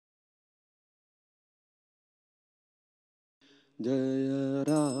जय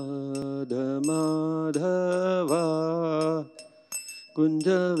राधा माधवा कुंज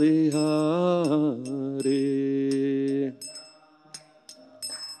विहारी।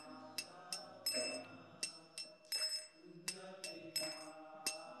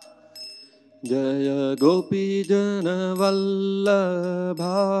 जय गोपी जन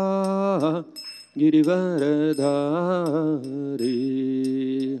वल्लभा गिरिवरधारी।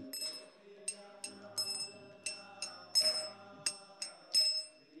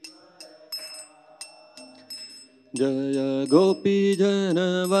 जय गोपी जन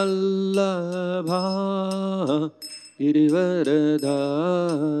वल्लभा गिरिवरधारी।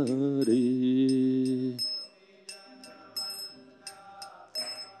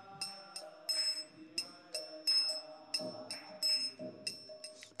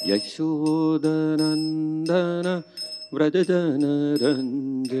 यशोदनन्दन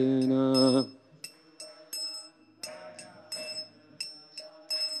व्रजजनरञ्जना।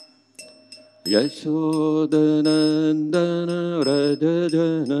 यशोदनन्दन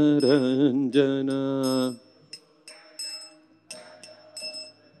व्रजजनरञ्जना।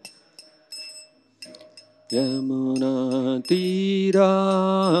 यमुनातीरावनचारी।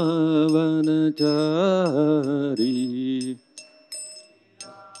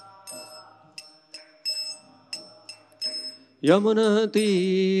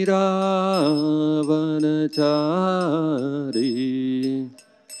 यमुनातीरावनचारी।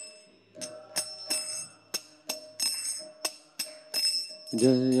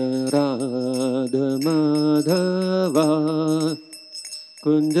 जय राधा माधवा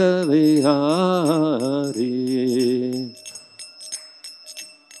कुंज विहारी।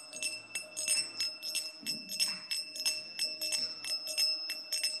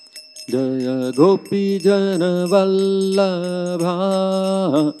 जय गोपी जन वल्लभा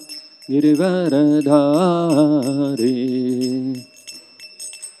गिरिवरधारी।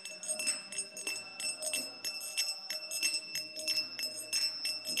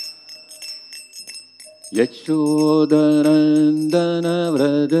 यशोदनन्दन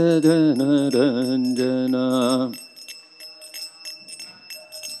व्रजजनरञ्जना।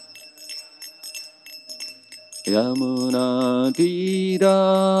 यमुनातीरावनचारी।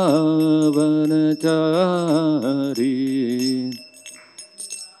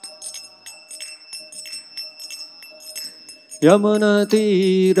 यमुनातीरावनचारी।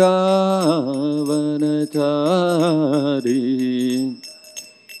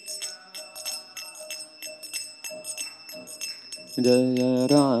 जय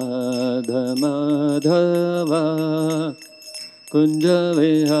राधा माधवा कुंज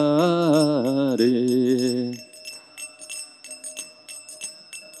विहारी।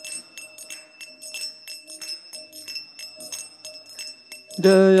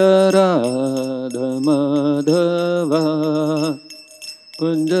 जय राधा माधवा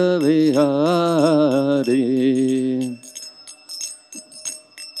कुंज विहारी।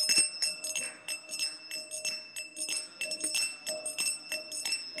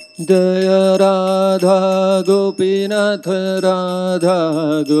 जय राधा गोपीनाथ राधा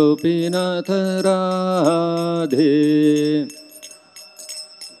गोपीनाथ राधे।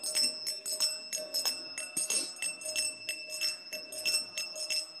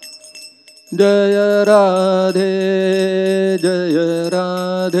 जय राधे जय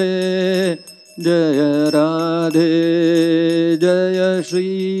राधे जय राधे जय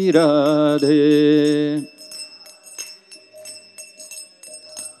श्री राधे।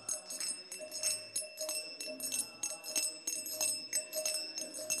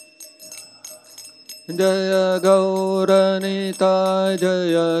 जय गौरनिताय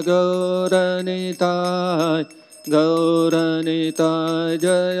जय गौरनिताय गौरनिताय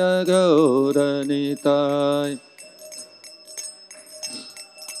जय गौरनिताय।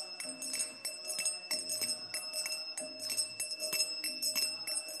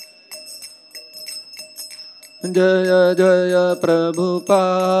 जय जय Prabhupada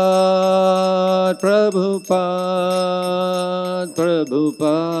Prabhupada Prabhupada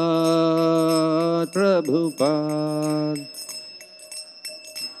Prabhupada.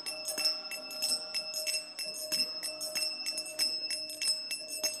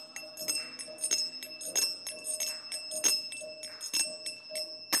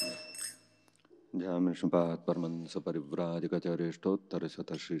 Jai Paramahansa Parivrajakacharyashtottara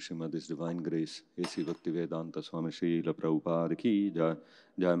Sata Shri Srimad His Divine Grace A.C. Bhaktivedanta Swami Srila Prabhupada Ki Jai.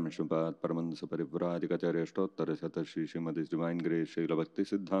 Jai Srimad Paramahansa Parivrajakacharyashtottara Sata Shri Srimad His Divine Grace Srila Bhakti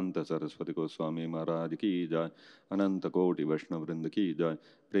Siddhanta Saraswati Goswami Maharaj Ki Jai. Ananta Koti Vaishnava Vrinda Ki Jai.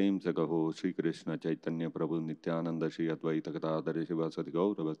 Prem se kaho Shri Krishna Chaitanya Prabhu Nityananda Shri Advaita Gadadhara Shivasati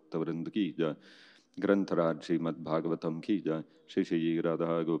Gaura Bhakta Vrinda Ki Jai. ग्रंथराज Shrimad Bhagavatam की जय। श्री श्री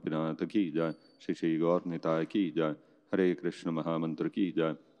राधा गोपीनाथ की जय। श्री श्री गौर निताय की जय। हरे कृष्ण महामंत्र की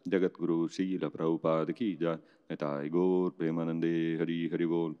जय। जगत गुरु श्रील प्रभुपाद की जय। निताय गौर प्रेमानंदे हरि हरि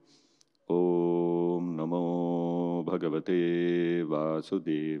बोल। ओम नमो भगवते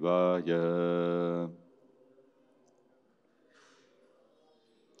वासुदेवाय।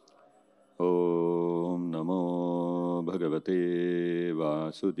 ओम नमो भगवते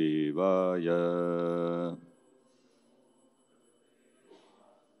वासुदेवाय।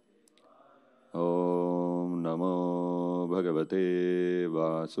 ओम नमो भगवते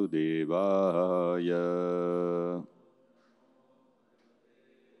वासुदेवाय।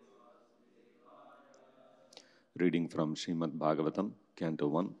 Reading from Srimad Bhagavatam, Canto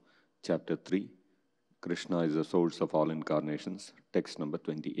 1, Chapter 3. Krishna is the source of all incarnations. Text number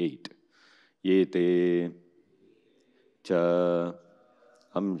 28. Yete cha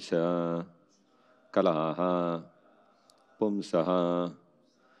amsha kalaha pumsaha.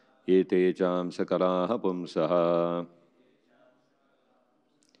 Yete cha amsha kalaha pumsaha.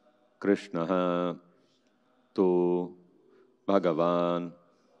 Krishna tu Bhagavan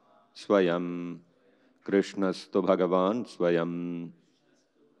Swayam. Krishnastu Bhagavan Swayam.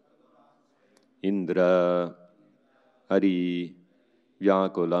 Indra Hari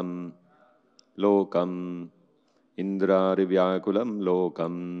Vyakulam Lokam. Indrari Vyakulam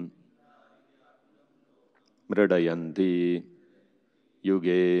Lokam. Mridayanti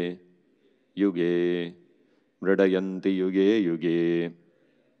Yuge Yuge. Mridayanti Yuge Yuge.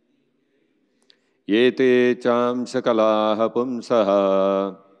 Yete cham sakalaha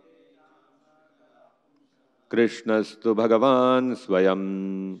pumsaha. Krishnastu Bhagavan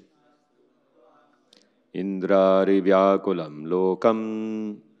Swayam. Indrari Vyakulam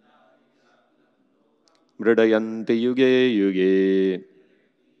Lokam. Mridayanti Yuge Yuge.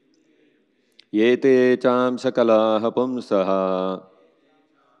 Yete cham sakalaha pumsaha.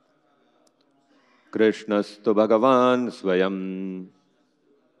 Krishnastu Bhagavan Swayam.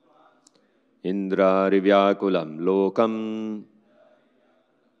 Indrari Vyakulam Lokam.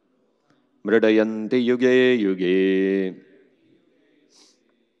 Mridayanti Yuge Yuge.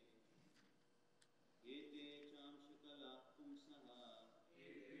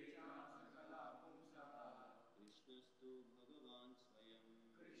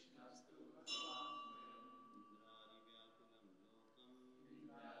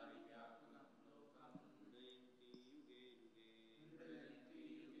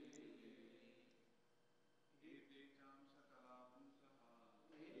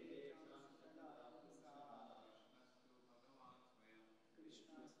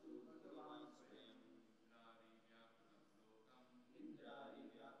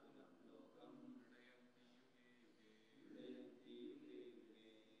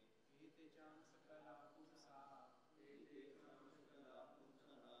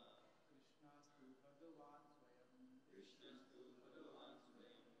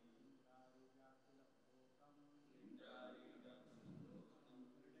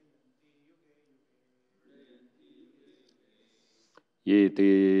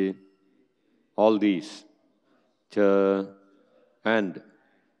 Yete, all these, cha, and,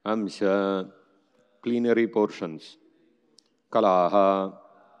 amsha, plenary portions, kalaha,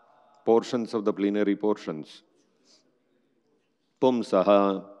 portions of the plenary portions,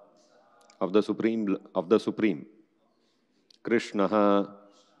 pumsaha, of the supreme, Krishnaha,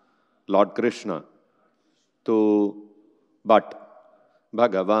 Lord Krishna, to, but,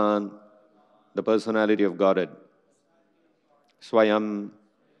 Bhagavan, the personality of Godhead, Swayam,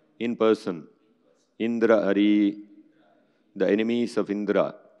 in person, Indra Ari, the enemies of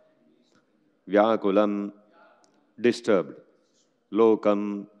Indra, Vyakulam, disturbed,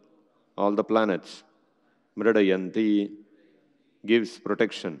 Lokam, all the planets, Mridayanti, gives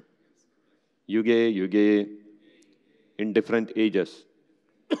protection, Yuge Yuge, in different ages.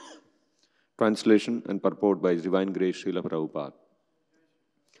 Translation and purport by His Divine Grace Srila Prabhupada.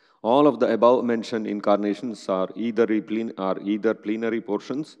 All of the above mentioned incarnations are either plenary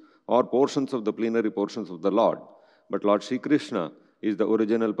portions or portions of the plenary portions of the Lord. But Lord Sri Krishna is the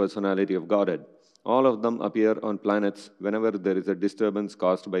original personality of Godhead. All of them appear on planets whenever there is a disturbance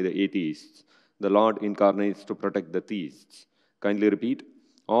caused by the atheists. The Lord incarnates to protect the theists. Kindly repeat.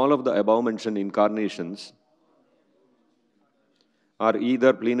 All of the above mentioned incarnations are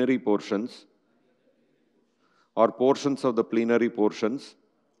either plenary portions or portions of the plenary portions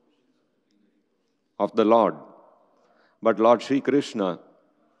of the Lord. But Lord Sri Krishna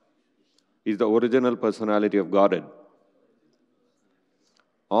is the original personality of Godhead.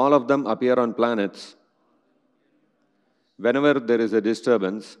 All of them appear on planets whenever there is a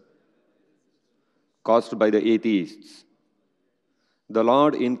disturbance caused by the atheists. The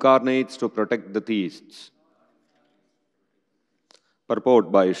Lord incarnates to protect the theists.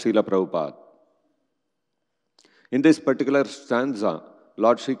 Purport by Srila Prabhupada. In this particular stanza,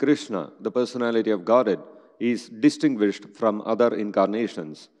 Lord Sri Krishna, the personality of Godhead, is distinguished from other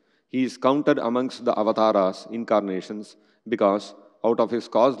incarnations. He is counted amongst the avatars, incarnations, because out of his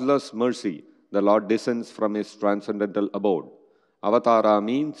causeless mercy, the Lord descends from his transcendental abode. Avatara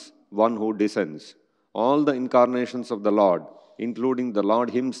means one who descends. All the incarnations of the Lord, including the Lord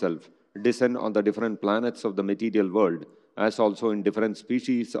himself, descend on the different planets of the material world, as also in different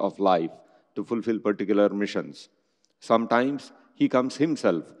species of life, to fulfill particular missions. Sometimes he comes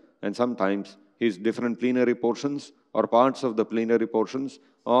himself, and sometimes his different plenary portions or parts of the plenary portions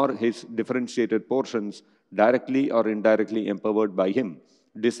or his differentiated portions, directly or indirectly empowered by him,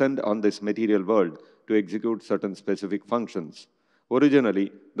 descend on this material world to execute certain specific functions.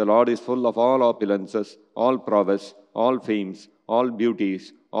 Originally, the Lord is full of all opulences, all prowess, all fames, all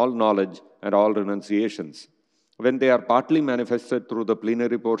beauties, all knowledge, and all renunciations. When they are partly manifested through the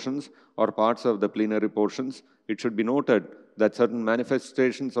plenary portions or parts of the plenary portions, it should be noted that certain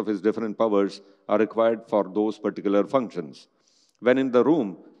manifestations of his different powers are required for those particular functions. When in the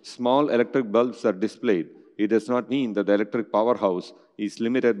room, small electric bulbs are displayed, it does not mean that the electric powerhouse is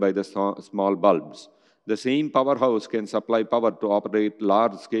limited by the small bulbs. The same powerhouse can supply power to operate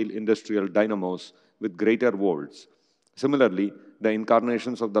large-scale industrial dynamos with greater volts. Similarly, the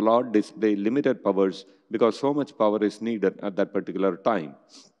incarnations of the Lord display limited powers because so much power is needed at that particular time.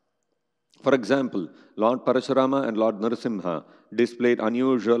 For example, Lord Parashurama and Lord Narasimha displayed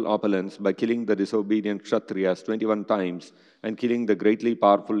unusual opulence by killing the disobedient Kshatriyas 21 times and killing the greatly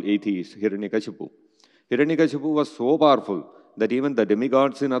powerful atheist Hiranyakashipu. Hiranyakashipu was so powerful that even the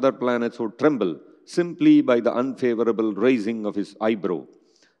demigods in other planets would tremble simply by the unfavorable raising of his eyebrow.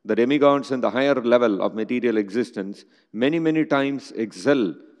 The demigods in the higher level of material existence many times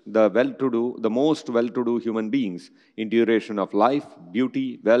excel the most well-to-do human beings in duration of life,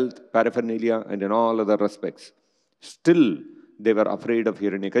 beauty, wealth, paraphernalia, and in all other respects. Still, they were afraid of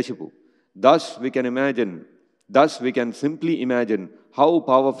Hiranyakashipu. Thus, we can simply imagine how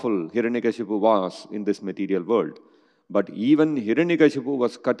powerful Hiranyakashipu was in this material world. But even Hiranyakashipu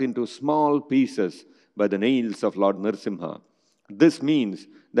was cut into small pieces by the nails of Lord Narasimha. This means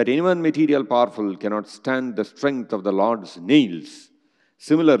that anyone material powerful cannot stand the strength of the Lord's nails.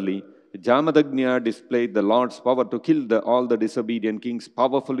 Similarly, Jamadagnya displayed the Lord's power to kill all the disobedient kings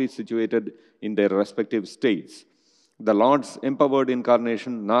powerfully situated in their respective states. The Lord's empowered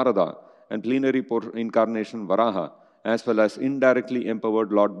incarnation Narada and plenary incarnation Varaha, as well as indirectly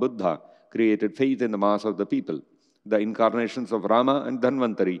empowered Lord Buddha, created faith in the mass of the people. The incarnations of Rama and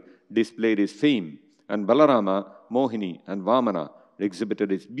Dhanvantari displayed his fame, and Balarama, Mohini, and Vamana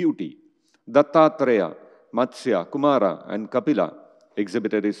exhibited his beauty. Dattatreya, Matsya, Kumara, and Kapila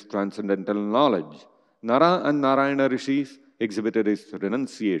exhibited his transcendental knowledge. Nara and Narayana Rishis exhibited his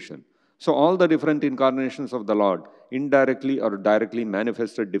renunciation. So all the different incarnations of the Lord indirectly or directly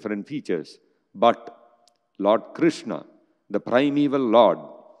manifested different features. But Lord Krishna, the primeval Lord,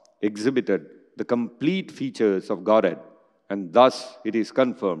 exhibited the complete features of Godhead, and thus it is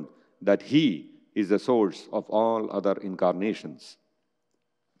confirmed that he is the source of all other incarnations.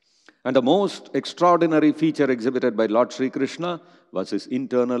 And the most extraordinary feature exhibited by Lord Sri Krishna was his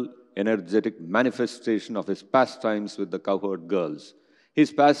internal, energetic manifestation of his pastimes with the cowherd girls.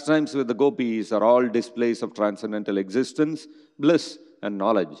 His pastimes with the gopis are all displays of transcendental existence, bliss, and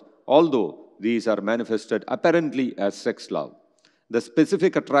knowledge, although these are manifested apparently as sex love. The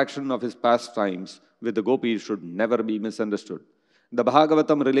specific attraction of his pastimes with the gopis should never be misunderstood. The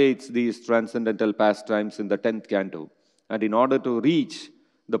Bhagavatam relates these transcendental pastimes in the 10th canto, and in order to reach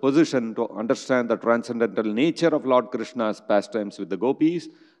the position to understand the transcendental nature of Lord Krishna's pastimes with the gopis,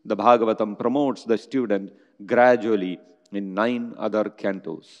 the Bhagavatam promotes the student gradually in 9 other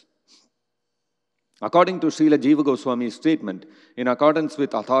cantos. According to Srila Jiva Goswami's statement, in accordance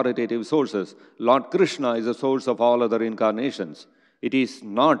with authoritative sources, Lord Krishna is the source of all other incarnations. It is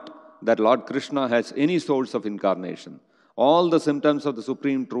not that Lord Krishna has any source of incarnation. All the symptoms of the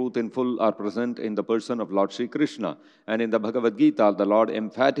supreme truth in full are present in the person of Lord Sri Krishna, and in the Bhagavad Gita, the Lord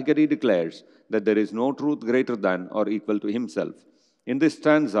emphatically declares that there is no truth greater than or equal to himself. In this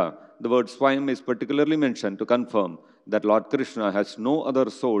stanza, the word Swayam is particularly mentioned to confirm that Lord Krishna has no other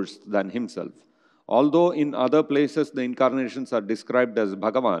source than himself. Although in other places the incarnations are described as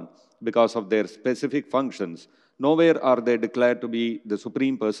Bhagavan because of their specific functions, nowhere are they declared to be the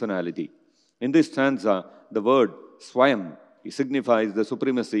Supreme Personality. In this stanza, the word Swayam signifies the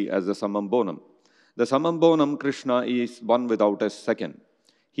supremacy as the Summum Bonum. The Summum Bonum, Krishna, is one without a second.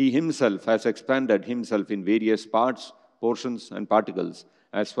 He himself has expanded himself in various parts, portions and particles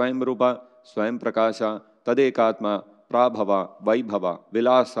as Swayamrupa, Swayam Prakasha, Tadekatma, Prabhava, Vaibhava,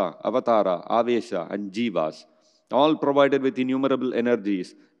 Vilasa, Avatara, Avesha and Jivas, all provided with innumerable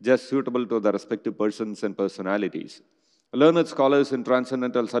energies just suitable to the respective persons and personalities. Learned scholars in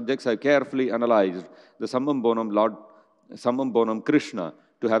transcendental subjects have carefully analyzed the Summum Bonum Krishna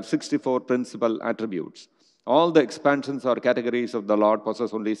to have 64 principal attributes. All the expansions or categories of the Lord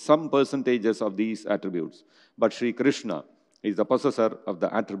possess only some percentages of these attributes, but Sri Krishna is the possessor of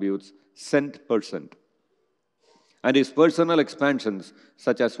the attributes cent percent. And his personal expansions,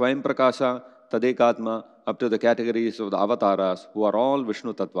 such as Swayam Prakasha, Tadekatma, up to the categories of the avatars, who are all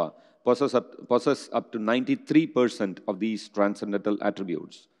Vishnu Tattva, possess up to 93% of these transcendental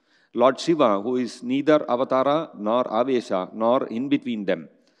attributes. Lord Shiva, who is neither avatara nor avesha nor in between them,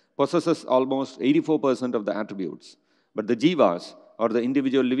 possesses almost 84% of the attributes. But the jivas, or the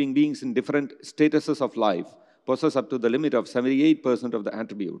individual living beings in different statuses of life, possess up to the limit of 78% of the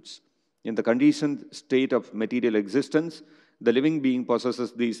attributes. In the conditioned state of material existence, the living being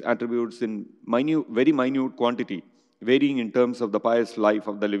possesses these attributes in very minute quantity, varying in terms of the pious life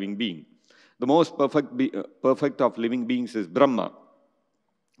of the living being. The most perfect of living beings is Brahma,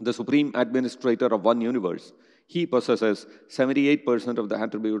 the supreme administrator of one universe. He possesses 78% of the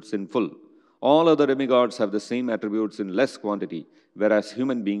attributes in full. All other demigods have the same attributes in less quantity, whereas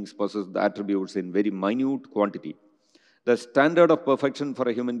human beings possess the attributes in very minute quantity. The standard of perfection for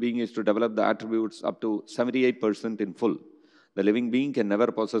a human being is to develop the attributes up to 78% in full. The living being can never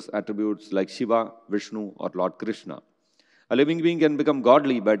possess attributes like Shiva, Vishnu, or Lord Krishna. A living being can become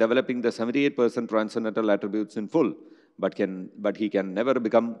godly by developing the 78% transcendental attributes in full, but he can never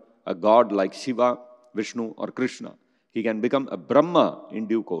become a god like Shiva, Vishnu, or Krishna. He can become a Brahma in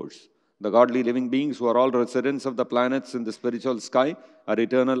due course. The godly living beings, who are all residents of the planets in the spiritual sky, are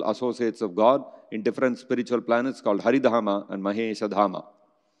eternal associates of God in different spiritual planets called Haridhama and Maheshadhama.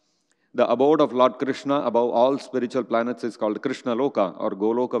 The abode of Lord Krishna above all spiritual planets is called Krishna Loka or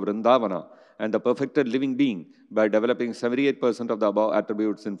Goloka Vrindavana, and the perfected living being, by developing 78% of the above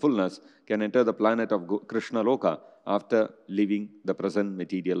attributes in fullness, can enter the planet of Krishna Loka after leaving the present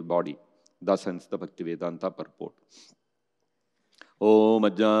material body. Thus ends the Bhaktivedanta purport. Om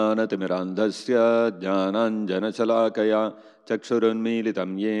Ajnanatimirandhasya Jnananjanachalakaya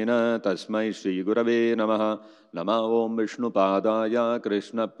Chakshurunmilitam Yena Tasmai Shri Gurave Namaha Nama Om Vishnupadaya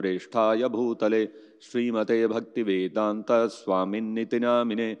Krishna Presthaya Bhutale Srimate Bhaktivedanta Swamin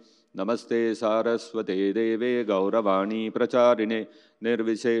Nitinamine Namaste Saraswate Deve Gauravani Pracharine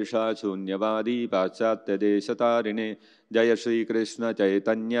Nirvishesha Shunyavadi Paschatya Deshatarine Jaya Shri Krishna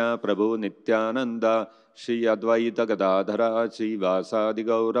Chaitanya Prabhu Nityananda Shri Advaita Gadadhara Shri Vasadi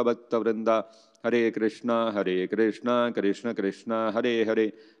Gaura Bhakta Vrinda Hare Krishna Krishna Krishna Hare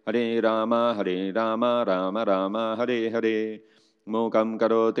Hare Hare Rama Rama Rama Hare Hare Mukam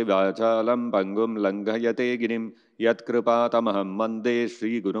karoti vachalam pangum langhayate girim yat kripatamaham mande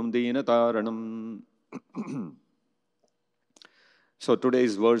Shri Gurum Dinataranam. So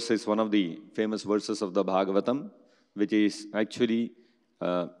today's verse is one of the famous verses of the Bhagavatam, which is actually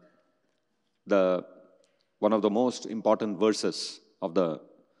one of the most important verses of the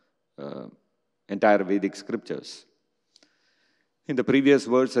entire Vedic scriptures. In the previous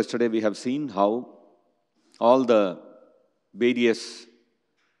verse, yesterday, we have seen how all the various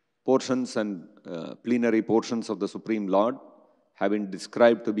portions and plenary portions of the Supreme Lord have been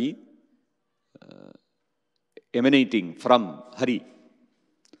described to be emanating from Hari.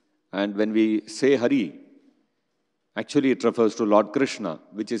 And when we say Hari, actually it refers to Lord Krishna,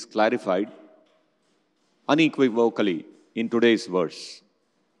 which is clarified unequivocally in today's verse.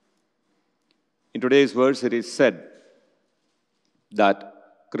 In today's verse, it is said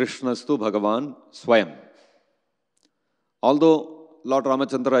that Krishnastu Bhagavan Swayam. Although Lord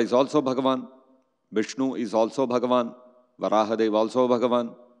Ramachandra is also Bhagavan, Vishnu is also Bhagavan, Varahadev also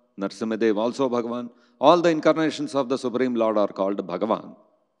Bhagavan, Narasimha also Bhagavan, all the incarnations of the Supreme Lord are called Bhagavan.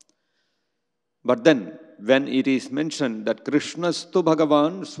 But then, when it is mentioned that Krishnastu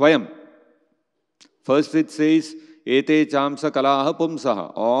Bhagavan Swayam, first it says, Ete Chamsa Kalaha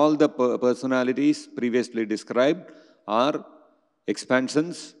Pumsaha. All the personalities previously described are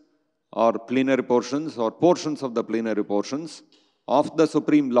expansions or plenary portions or portions of the plenary portions of the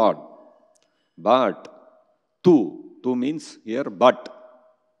Supreme Lord. But tu means here but.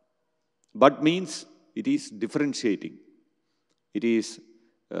 But means it is differentiating. It is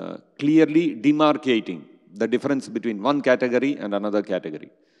clearly demarcating the difference between one category and another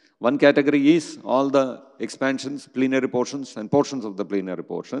category. One category is all the expansions, plenary portions, and portions of the plenary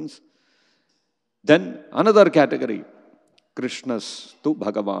portions. Then another category Krishnastu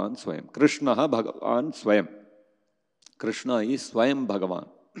Bhagavan Swayam. Krishnaha Bhagavan Swayam. Krishna is Swayam Bhagavan.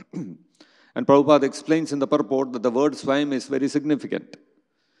 And Prabhupada explains in the purport that the word Swayam is very significant.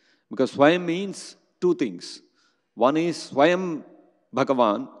 Because Swayam means two things. One is Swayam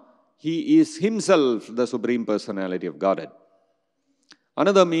Bhagavan. He is himself the Supreme Personality of Godhead.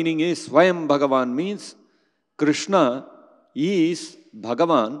 Another meaning is Swayam Bhagavan means Krishna is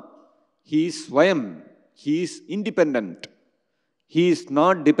Bhagavan. He is Swayam. He is independent. He is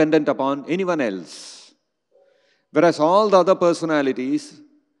not dependent upon anyone else. Whereas all the other personalities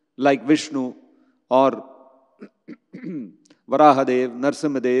like Vishnu or Varahadev,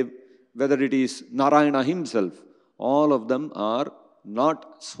 Narasimha, whether it is Narayana himself, all of them are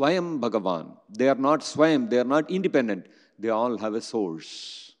not Swayam Bhagavan. They are not Swayam, they are not independent. They all have a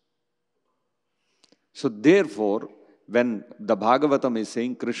source. So therefore, when the Bhagavatam is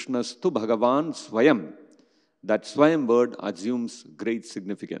saying Krishnastu Bhagavan Swayam, that Swayam word assumes great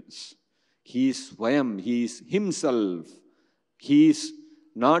significance. He is Swayam, he is himself. He is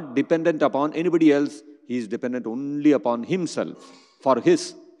not dependent upon anybody else. He is dependent only upon himself for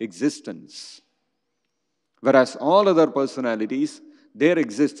his existence. Whereas all other personalities, their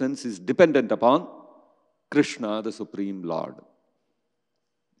existence is dependent upon Krishna, the Supreme Lord.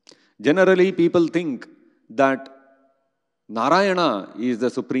 Generally, people think that Narayana is the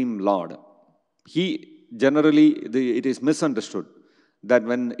Supreme Lord. It is misunderstood that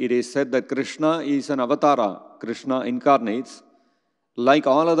when it is said that Krishna is an avatara, Krishna incarnates, like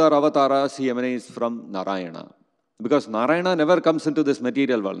all other avatars, he emanates from Narayana. Because Narayana never comes into this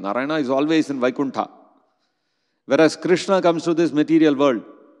material world. Narayana is always in Vaikuntha. Whereas Krishna comes to this material world.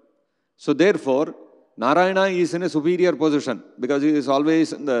 So therefore, Narayana is in a superior position because he is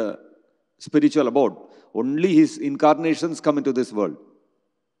always in the spiritual abode. Only his incarnations come into this world.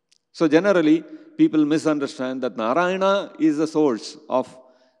 So generally, people misunderstand that Narayana is the source of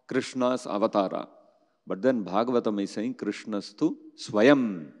Krishna's avatara. But then Bhagavatam is saying Krishnastu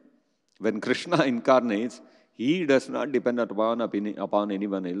Swayam. When Krishna incarnates, he does not depend upon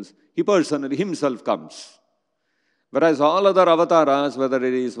anyone else. He personally himself comes. Whereas all other avatars, whether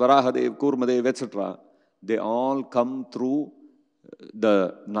it is Varahadev, Kurmadev, etc., they all come through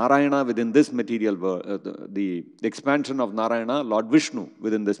the Narayana within this material world, the expansion of Narayana, Lord Vishnu,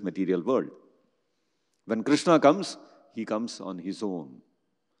 within this material world. When Krishna comes, he comes on his own.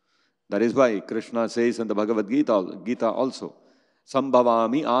 That is why Krishna says in the Bhagavad Gita also,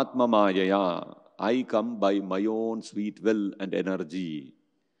 Sambhavami Atma Mayaya. I come by my own sweet will and energy.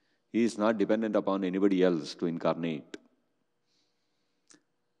 He is not dependent upon anybody else to incarnate.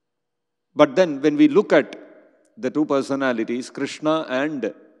 But then when we look at the two personalities, Krishna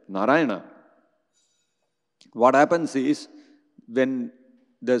and Narayana, what happens is when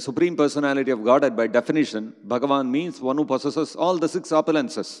the Supreme Personality of Godhead, by definition, Bhagavan means one who possesses all the six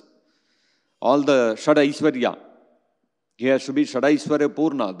opulences, all the Shadaishwarya. He has to be Shadaishwarya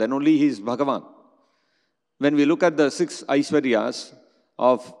Purna, then only he is Bhagavan. When we look at the six Aishwaryas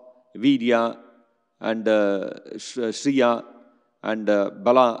of Vidya and Shriya and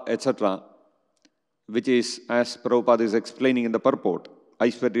Bala, etc., which is, as Prabhupada is explaining in the purport,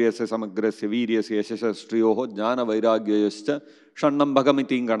 Aishwaryasya Samagrasya Viryasya Yashasya Shriyoho Jnana Vairagyayascha Shannam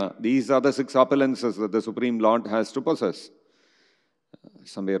Bhagamitingana. These are the six opulences that the Supreme Lord has to possess.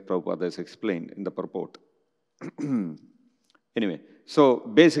 Somewhere Prabhupada has explained in the purport. Anyway, so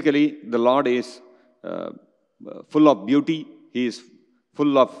basically the Lord is full of beauty. He is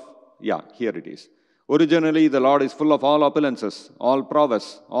full of, here it is. Originally, the Lord is full of all opulences, all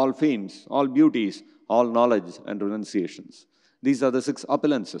prowess, all fames, all beauties, all knowledge and renunciations. These are the six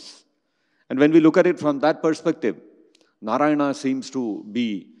opulences. And when we look at it from that perspective, Narayana seems to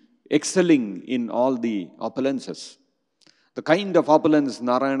be excelling in all the opulences. The kind of opulence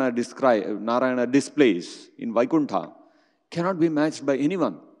Narayana displays in Vaikuntha cannot be matched by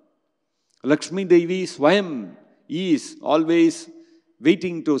anyone. Lakshmi Devi Swayam is always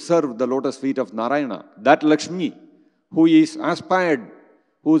waiting to serve the lotus feet of Narayana. That Lakshmi, who is aspired,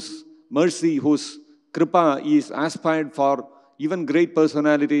 whose mercy, whose kripa is aspired for even great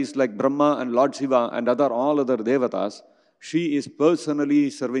personalities like Brahma and Lord Shiva and all other devatas, she is personally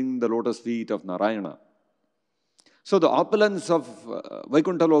serving the lotus feet of Narayana. So the opulence of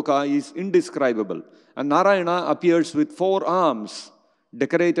Vaikuntha Loka is indescribable. And Narayana appears with 4 arms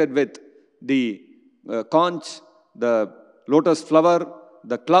decorated with the conch, the lotus flower,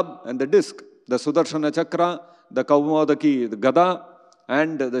 the club and the disc, the Sudarshana Chakra, the Kaumodaki, the Gada,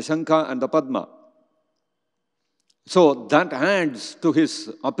 and the Shankha and the Padma. So that adds to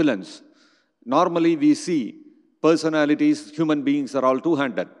his opulence. Normally we see personalities, human beings are all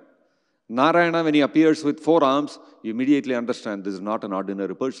two-handed. Narayana, when he appears with 4 arms, you immediately understand this is not an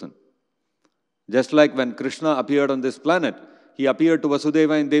ordinary person. Just like when Krishna appeared on this planet, he appeared to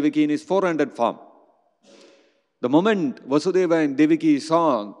Vasudeva and Devaki in his 400 form. The moment Vasudeva and Devaki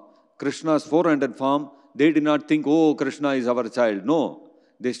saw Krishna's 400 form, they did not think, oh, Krishna is our child. No.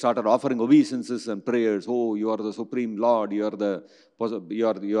 They started offering obeisances and prayers. Oh, you are the Supreme Lord. You are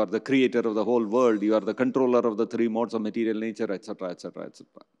the creator of the whole world. You are the controller of the 3 modes of material nature, etc., etc., etc.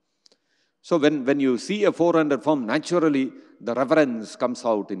 So when you see a 400 form, naturally the reverence comes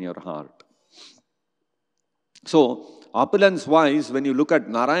out in your heart. So, opulence-wise, when you look at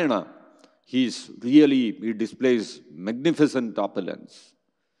Narayana, he displays magnificent opulence.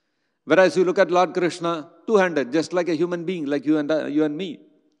 Whereas you look at Lord Krishna, 200, just like a human being, like you and me.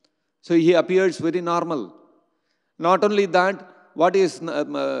 So he appears very normal. Not only that, what is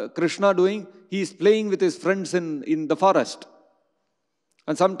Krishna doing? He is playing with his friends in the forest.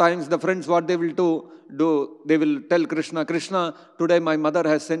 And sometimes the friends, what they will do, they will tell Krishna, Krishna, today my mother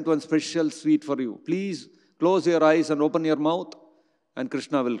has sent one special sweet for you. Please close your eyes and open your mouth. And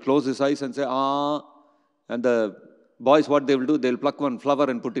Krishna will close his eyes and say, ah. And the boys, what they will do, they will pluck one flower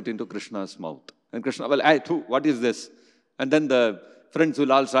and put it into Krishna's mouth. And Krishna, well, what is this? And then the friends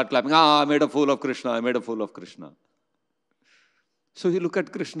will all start clapping, I made a fool of Krishna, I made a fool of Krishna. So you look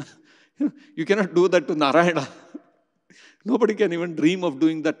at Krishna, you cannot do that to Narayana. Nobody can even dream of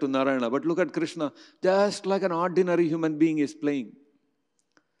doing that to Narayana. But look at Krishna, just like an ordinary human being is playing.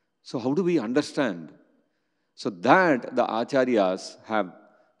 So how do we understand? So that the Acharyas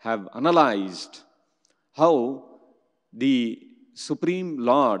have analyzed how the Supreme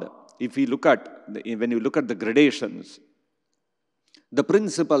Lord, if we look at, when you look at the gradations, the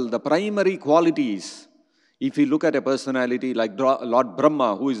principle, the primary qualities, if we look at a personality like Lord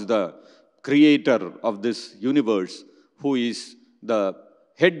Brahma, who is the creator of this universe, who is the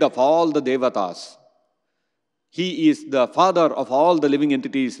head of all the Devatas, he is the father of all the living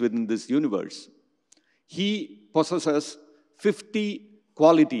entities within this universe. He possesses 50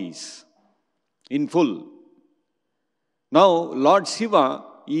 qualities in full. Now, Lord Shiva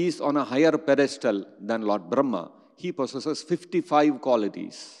is on a higher pedestal than Lord Brahma. He possesses 55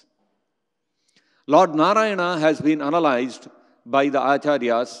 qualities. Lord Narayana has been analyzed by the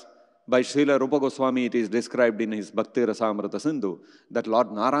Acharyas. By Srila Rupa Goswami, it is described in his Bhakti Rasamrita Sindhu that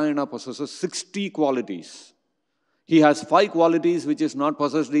Lord Narayana possesses 60 qualities. He has 5 qualities which is not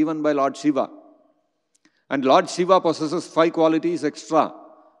possessed even by Lord Shiva. And Lord Shiva possesses 5 qualities extra,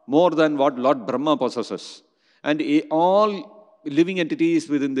 more than what Lord Brahma possesses. And all living entities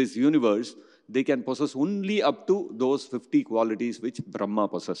within this universe, they can possess only up to those 50 qualities which Brahma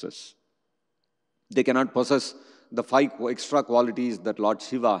possesses. They cannot possess the 5 extra qualities that Lord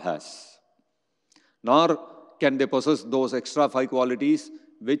Shiva has. Nor can they possess those extra 5 qualities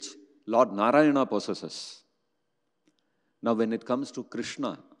which Lord Narayana possesses. Now when it comes to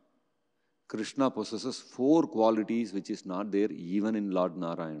Krishna, Krishna possesses 4 qualities which is not there even in Lord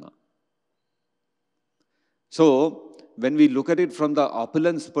Narayana. So, when we look at it from the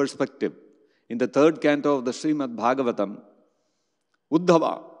opulence perspective, in the 3rd canto of the Srimad Bhagavatam,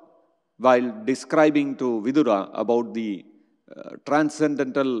 Uddhava, while describing to Vidura about the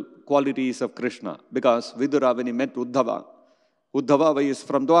transcendental qualities of Krishna, because Vidura, when he met Uddhava is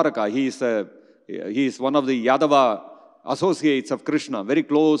from Dwaraka, he is one of the Yadava associates of Krishna, very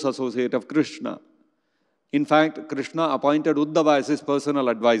close associate of Krishna. In fact, Krishna appointed Uddhava as his personal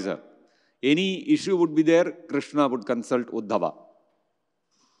advisor. Any issue would be there, Krishna would consult Uddhava.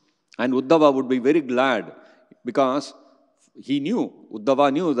 And Uddhava would be very glad because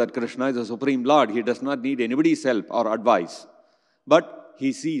Uddhava knew that Krishna is the Supreme Lord. He does not need anybody's help or advice. But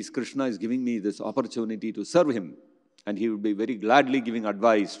he sees Krishna is giving me this opportunity to serve him. And he would be very gladly giving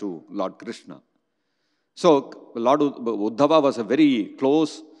advice to Lord Krishna. So, Lord Uddhava was a very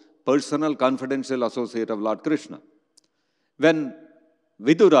close, personal, confidential associate of Lord Krishna. When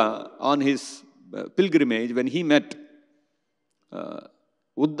Vidura, on his pilgrimage, when he met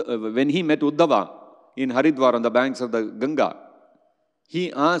Uddhava in Haridwar on the banks of the Ganga,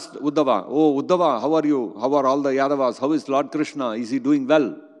 he asked Uddhava, "Oh Uddhava, how are you? How are all the Yadavas? How is Lord Krishna? Is he doing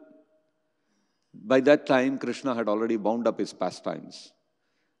well?" By that time, Krishna had already bound up his pastimes.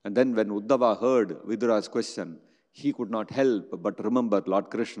 And then when Uddhava heard Vidura's question, he could not help but remember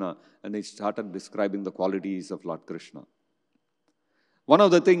Lord Krishna, and he started describing the qualities of Lord Krishna. One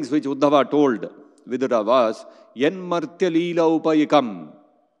of the things which Uddhava told Vidura was, Yen martya leela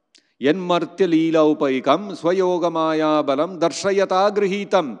upayikam swayogamaya balam darshayata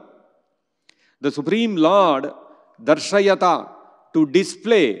grihitam. The Supreme Lord, darshayata, to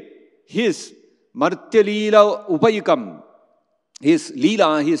display his martya leela upayikam, his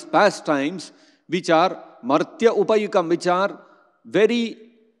Leela, his pastimes, which are Martya Upayukam, which are very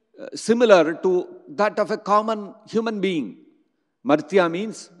similar to that of a common human being. Martya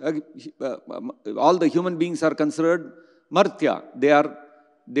means all the human beings are considered Martya.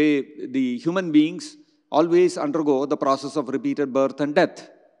 The human beings always undergo the process of repeated birth and death.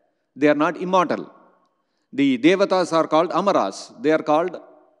 They are not immortal. The Devatas are called Amaras. They are called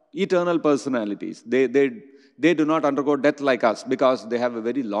eternal personalities. They do not undergo death like us because they have a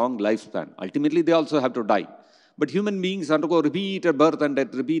very long lifespan. Ultimately, they also have to die. But human beings undergo repeated birth and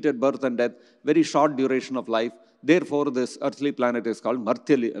death, very short duration of life. Therefore, this earthly planet is called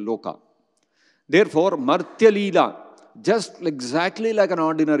Martya Loka. Therefore, Martya Leela, just exactly like an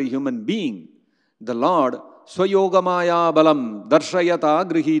ordinary human being, the Lord, Swayogamaya Balam, Darshayata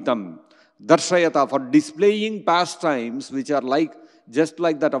Grihitam, Darshayata, for displaying pastimes which are just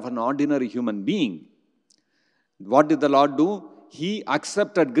like that of an ordinary human being. What did the Lord do? He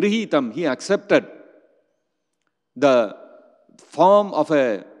accepted Grihitam, he accepted the form of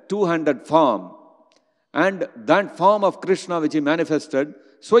a two-handed form, and that form of Krishna which he manifested,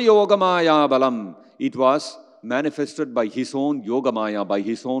 Swayogamaya Balam, it was manifested by his own Yogamaya, by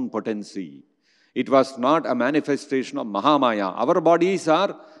his own potency. It was not a manifestation of Mahamaya. Our bodies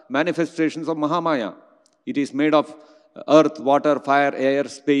are manifestations of Mahamaya. It is made of earth, water, fire, air,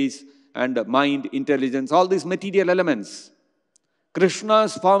 space, and mind, intelligence, all these material elements.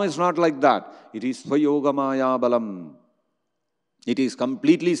 Krishna's form is not like that. It is Swayogamaya Balam. It is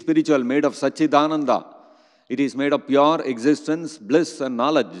completely spiritual, made of Satchidananda. It is made of pure existence, bliss and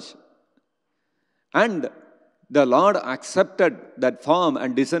knowledge. And the Lord accepted that form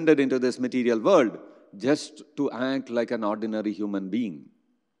and descended into this material world just to act like an ordinary human being.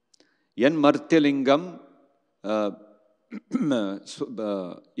 Yen Martya Lingam,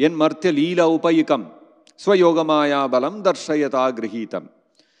 Yen Martya Leela Upayikam, Swayogamaya Balam Darshayata Grihitam.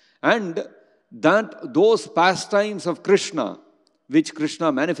 And that those pastimes of Krishna, which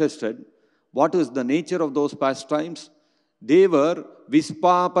Krishna manifested, what is the nature of those pastimes? They were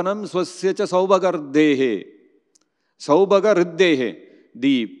Vispapanam Swasyacha Saubhagardehe. Saubhagariddehe,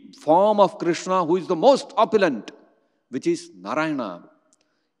 the form of Krishna who is the most opulent, which is Narayana.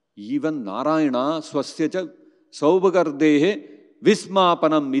 Even Narayana, Swasyacha Saubhagardehe,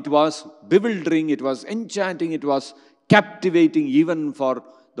 Vismapanam, it was bewildering, it was enchanting, it was captivating even for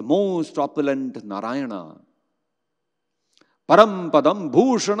the most opulent Narayana. Parampadam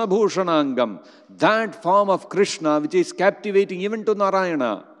Bhushana Bhushanangam, that form of Krishna which is captivating even to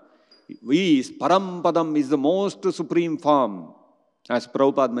Narayana, Parampadam is the most supreme form. As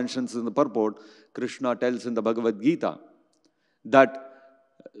Prabhupada mentions in the purport, Krishna tells in the Bhagavad Gita that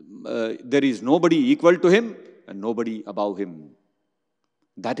there is nobody equal to him and nobody above him.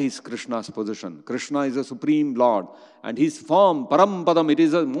 That is Krishna's position. Krishna is a supreme Lord and his form, Parampadam, it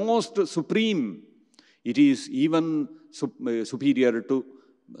is the most supreme. It is even superior to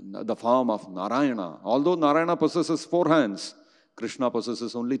the form of Narayana. Although Narayana possesses 4 hands, Krishna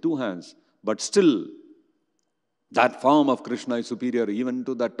possesses only 2 hands. But still, that form of Krishna is superior even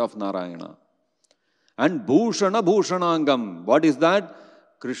to that of Narayana. And Bhushana Bhushanangam, what is that?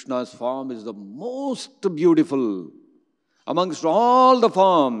 Krishna's form is the most beautiful amongst all the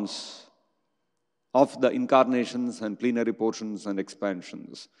forms of the incarnations and plenary portions and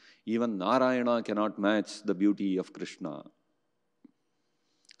expansions. Even Narayana cannot match the beauty of Krishna.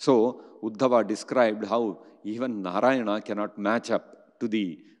 So, Uddhava described how even Narayana cannot match up to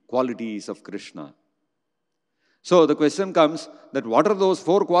the qualities of Krishna. So, the question comes that what are those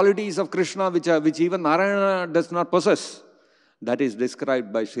 4 qualities of Krishna which even Narayana does not possess? That is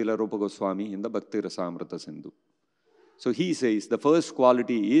described by Srila Rupa Goswami in the Bhakti Rasamrita Sindhu. So, he says the first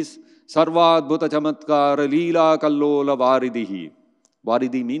quality is Sarvadbhuta Chamatkara Leela Kallola Varidihi.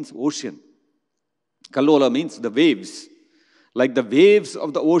 Varidi means ocean. Kallola means the waves. Like the waves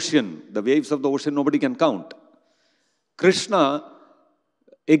of the ocean. The waves of the ocean nobody can count. Krishna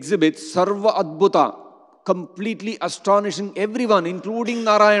exhibits Sarva Adbhuta, completely astonishing everyone, including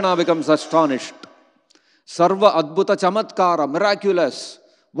Narayana becomes astonished. Sarva Adbhuta Chamatkara, miraculous,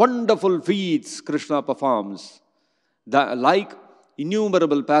 wonderful feats Krishna performs. Like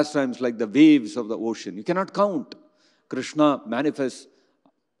innumerable pastimes like the waves of the ocean. You cannot count. Krishna manifests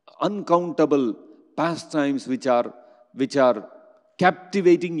uncountable pastimes which are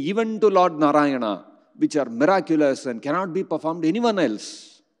captivating even to Lord Narayana, which are miraculous and cannot be performed anyone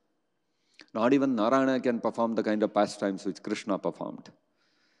else. Not even Narayana can perform the kind of pastimes which Krishna performed.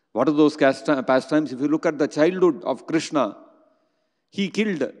 What are those pastimes? If you look at the childhood of Krishna, he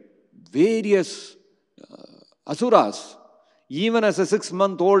killed various asuras. Even as a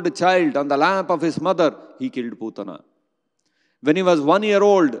 6-month-old child on the lap of his mother, he killed Putana. When he was 1 year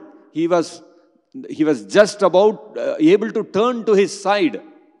old, he was just about able to turn to his side.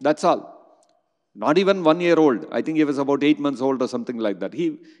 That's all. Not even 1 year old. I think he was about 8 months old or something like that.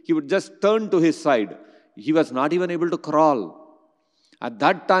 He would just turn to his side. He was not even able to crawl. At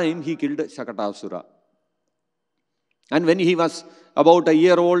that time, he killed Shakatasura. And when he was about a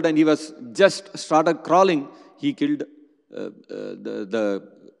year old and he was just started crawling, he killed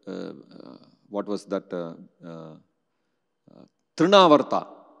what was that? Trinavarta.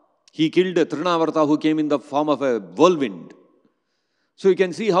 He killed Trinavarta, who came in the form of a whirlwind. So you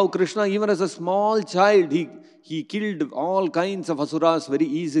can see how Krishna, even as a small child, he killed all kinds of asuras very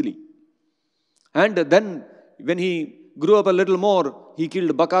easily. And then when he grew up a little more, he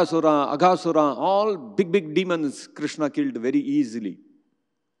killed Bakasura, Aghasura, all big demons Krishna killed very easily.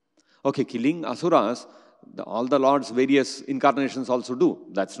 Okay, killing asuras, all the Lord's various incarnations also do.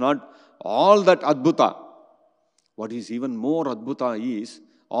 That's not all that Adbhuta. What is even more Adbhuta is,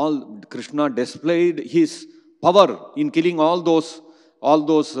 all Krishna displayed his power in killing all those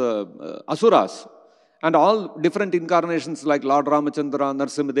asuras. And all different incarnations like Lord Ramachandra,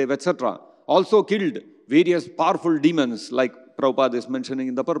 Narasimha, etc. also killed various powerful demons, like Prabhupada is mentioning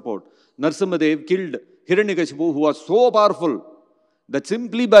in the purport. Narasimha killed Hiranyakashipu, who was so powerful that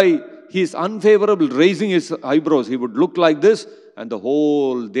simply by his unfavorable raising his eyebrows, he would look like this, and the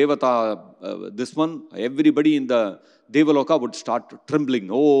whole Devata, everybody in the Devaloka would start trembling.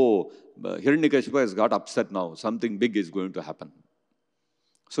 Oh, Hiranyakashipu has got upset now. Something big is going to happen.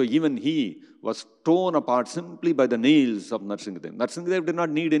 So even he was torn apart simply by the nails of Narasimhadev. Narasimhadev did not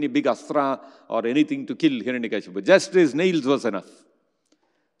need any big astra or anything to kill Hiranyakashipu. Just his nails was enough.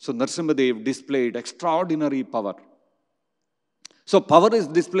 So Narasimhadev displayed extraordinary power. So power is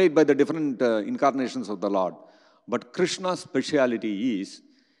displayed by the different incarnations of the Lord. But Krishna's speciality is,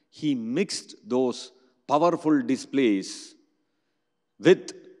 he mixed those powerful displays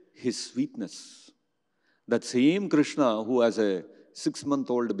with his sweetness. That same Krishna who as a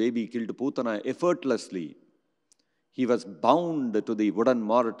 6-month-old baby killed Putana effortlessly, he was bound to the wooden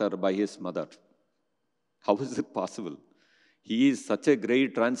mortar by his mother. How is it possible? He is such a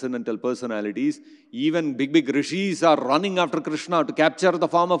great transcendental personality. Even big rishis are running after Krishna to capture the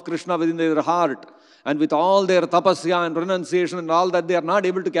form of Krishna within their heart. And with all their tapasya and renunciation and all that, they are not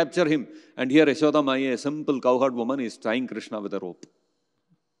able to capture him. And here Yashoda Maya, a simple cowherd woman, is tying Krishna with a rope.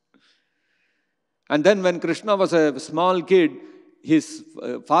 And then when Krishna was a small kid, his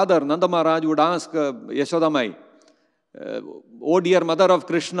father, Nanda Maharaj, would ask Yashoda Mai, oh dear mother of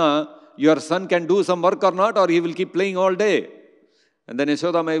Krishna, your son can do some work or not, or he will keep playing all day. And then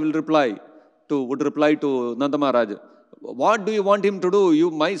Yashoda Mai would reply to Nanda Maharaj, what do you want him to do?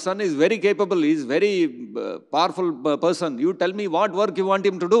 My son is very capable, he is very powerful person. You tell me what work you want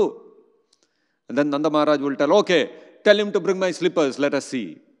him to do. And then Nanda Maharaj will tell, okay, tell him to bring my slippers, let us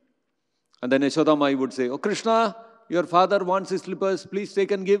see. And then Yashoda Mai would say, oh Krishna, your father wants his slippers, please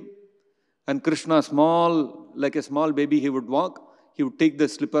take and give. And Krishna, like a small baby, he would walk. He would take the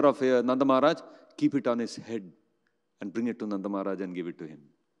slipper of Nanda Maharaj, keep it on his head, and bring it to Nanda Maharaj and give it to him.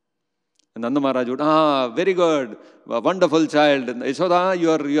 And Nanda Maharaj would, very good, a wonderful child. And Yashoda,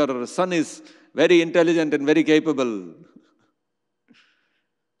 your son is very intelligent and very capable.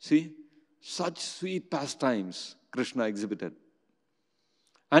 See, such sweet pastimes Krishna exhibited.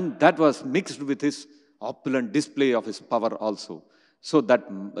 And that was mixed with his opulent display of his power also. So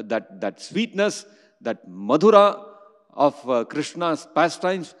that sweetness, that madhura of Krishna's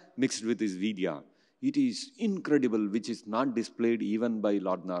pastimes mixed with his vidya. It is incredible, which is not displayed even by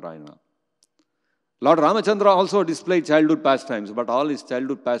Lord Narayana. Lord Ramachandra also displayed childhood pastimes, but all his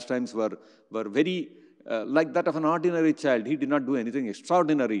childhood pastimes were very like that of an ordinary child. He did not do anything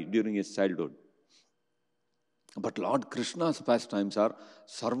extraordinary during his childhood. But Lord Krishna's pastimes are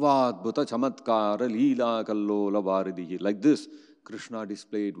Sarvadbhuta Chamatkara Leela Kallola Varidihi. Like this, Krishna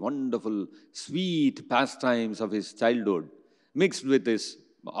displayed wonderful, sweet pastimes of his childhood, mixed with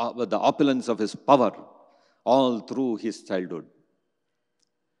the opulence of his power, all through his childhood.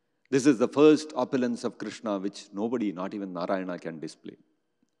 This is the first opulence of Krishna, which nobody, not even Narayana, can display.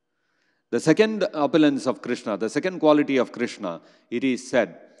 The second opulence of Krishna, the second quality of Krishna, it is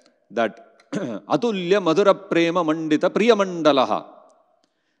said that Atulya Madhura Prema Mandita Priyamandalaha.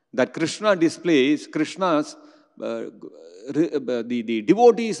 That Krishna displays Krishna's, the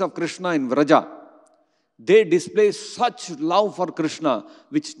devotees of Krishna in Vraja, they display such love for Krishna,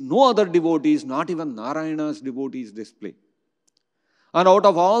 which no other devotees, not even Narayana's devotees, display. And out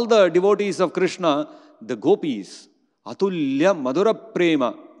of all the devotees of Krishna, the gopis, Atulya Madhura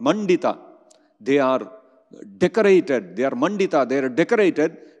Prema Mandita, they are decorated, they are mandita, they are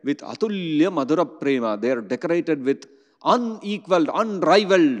decorated with Atulya Madhura Prema, they are decorated with unequaled,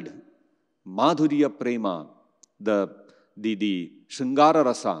 unrivaled Madhurya Prema, the Shringara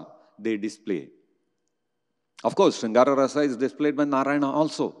Rasa they display. Of course, Shringara Rasa is displayed by Narayana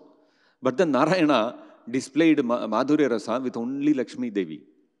also. But the Narayana displayed Madhurya Rasa with only Lakshmi Devi.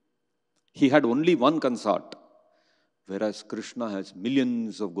 He had only one consort, whereas Krishna has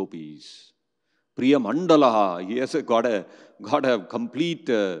millions of gopis. Priya Mandalaha, he has got a complete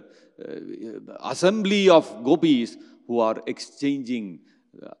assembly of gopis who are exchanging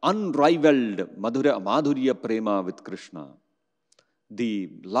unrivaled Madhurya Prema with Krishna. The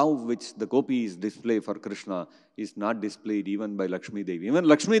love which the gopis display for Krishna is not displayed even by Lakshmi Devi. Even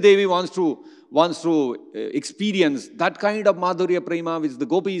Lakshmi Devi wants to experience that kind of Madhurya Prema which the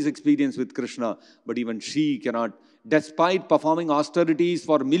gopis experience with Krishna, but even she cannot. Despite performing austerities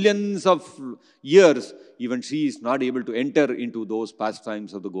for millions of years, even she is not able to enter into those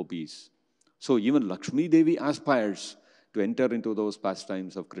pastimes of the gopis. So even Lakshmi Devi aspires to enter into those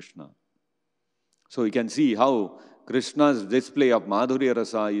pastimes of Krishna. So you can see how Krishna's display of Madhurya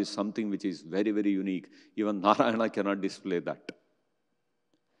Rasa is something which is very, very unique. Even Narayana cannot display that.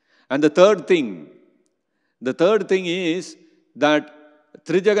 And the third thing is that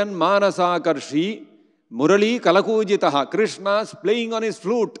Trijagan Manasa Karshi Murali Kalakujitaha, Krishna's playing on his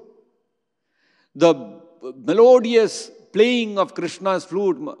flute. The melodious playing of Krishna's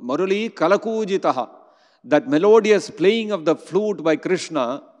flute, Murali Kalakujitaha, that melodious playing of the flute by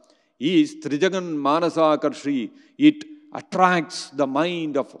Krishna is Trijagan Manasa Karshi. It attracts the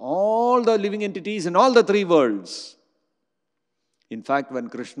mind of all the living entities in all the three worlds. In fact, when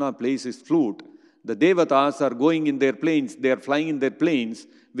Krishna plays his flute, the Devatas are going in their planes, they are flying in their planes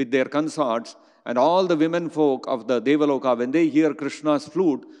with their consorts, and all the women folk of the Devaloka, when they hear Krishna's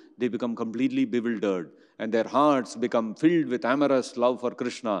flute, they become completely bewildered, and their hearts become filled with amorous love for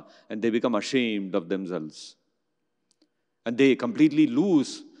Krishna, and they become ashamed of themselves. And they completely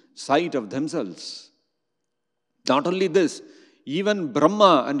lose sight of themselves. Not only this, even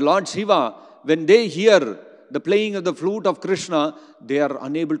Brahma and Lord Shiva, when they hear the playing of the flute of Krishna, they are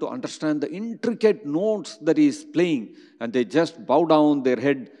unable to understand the intricate notes that he is playing, and they just bow down their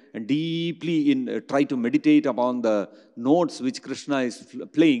head and deeply try to meditate upon the notes which Krishna is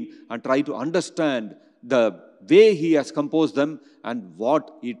playing and try to understand the way he has composed them and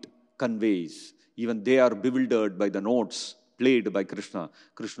what it conveys. Even they are bewildered by the notes played by Krishna.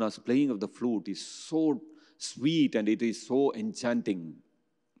 Krishna's playing of the flute is so sweet and it is so enchanting.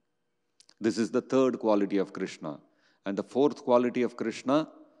 This is the third quality of Krishna. And the fourth quality of Krishna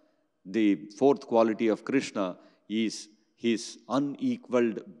is his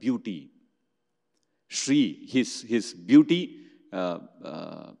unequaled beauty. Shri, his beauty,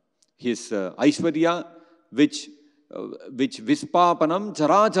 his Aishwarya, which Vispapanam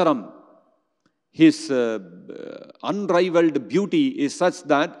Characharam, his unrivaled beauty is such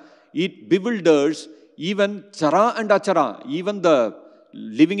that it bewilders even Chara and Achara, even the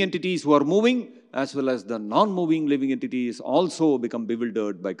living entities who are moving as well as the non-moving living entities also become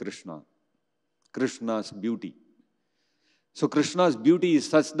bewildered by Krishna's beauty. So Krishna's beauty is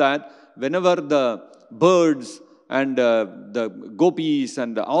such that whenever the birds and the gopis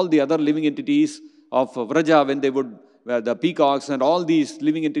and all the other living entities of Vraja, when they would, the peacocks and all these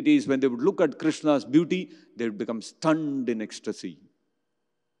living entities, when they would look at Krishna's beauty, they would become stunned in ecstasy.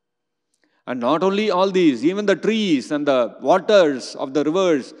 And not only all these, even the trees and the waters of the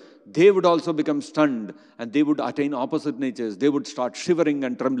rivers, they would also become stunned and they would attain opposite natures. They would start shivering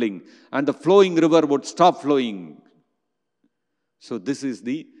and trembling, and the flowing river would stop flowing. So this is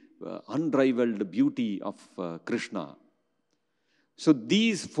the unrivaled beauty of Krishna. So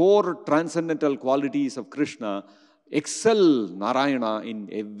these four transcendental qualities of Krishna excel Narayana in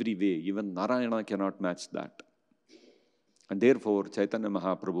every way. Even Narayana cannot match that. And therefore, Chaitanya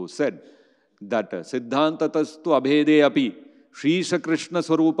Mahaprabhu said that Siddhantatastu abhede api Shrisha Krishna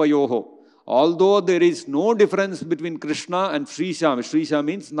Swarupayoho. Although there is no difference between Krishna and Shrisha. Shrisha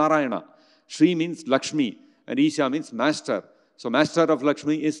means Narayana. Shri means Lakshmi. And Isha means master. So master of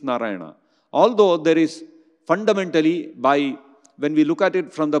Lakshmi is Narayana. Although there is fundamentally, when we look at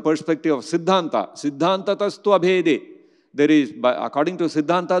it from the perspective of Siddhanta, Siddhantatastu abhede, there is, according to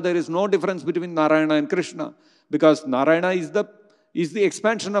Siddhanta, there is no difference between Narayana and Krishna, because Narayana is the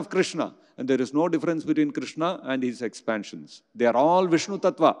expansion of Krishna, and there is no difference between Krishna and his expansions. They are all Vishnu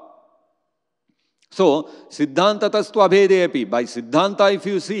Tattva. So, Siddhantatastu abhede api. By Siddhanta, if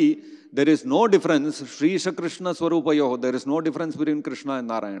you see, there is no difference. Shrisha Krishna Swarupayoho. There is no difference between Krishna and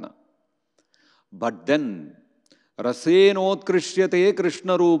Narayana. But then, Rasenotkrishhyate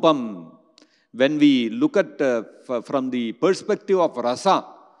Krishna Rupam. When we look at from the perspective of rasa,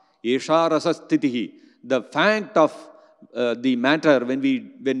 Esha Rasa Sthitihi, the fact of the matter, when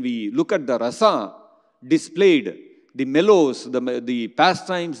we look at the rasa displayed, the mellows, the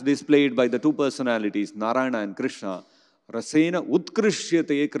pastimes displayed by the two personalities, Narayana and Krishna, rasena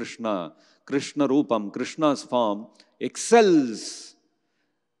utkrishyate Krishna, Krishna Rupam, Krishna's form excels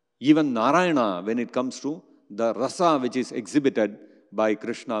even Narayana when it comes to the rasa which is exhibited by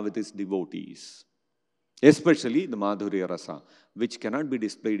Krishna with his devotees. Especially the Madhurya rasa, which cannot be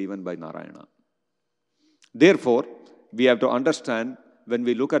displayed even by Narayana. Therefore, we have to understand, when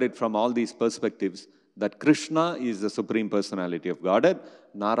we look at it from all these perspectives, that Krishna is the Supreme Personality of Godhead,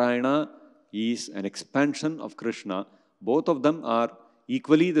 Narayana is an expansion of Krishna. Both of them are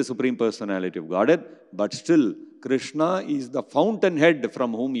equally the Supreme Personality of Godhead, but still Krishna is the fountainhead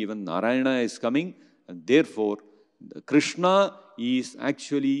from whom even Narayana is coming, and therefore Krishna is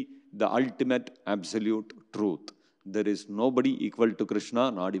actually the ultimate absolute truth. There is nobody equal to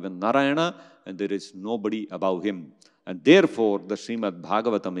Krishna, not even Narayana, and there is nobody above him. And therefore, the Srimad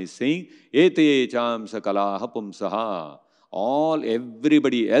Bhagavatam is saying, Ete cham sakalaha pumsaha.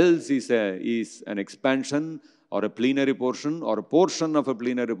 Everybody else is an expansion or a plenary portion or a portion of a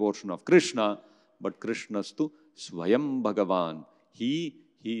plenary portion of Krishna, but Krishnastu Swayam Bhagavan. He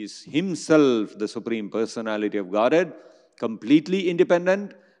is himself the Supreme Personality of Godhead, completely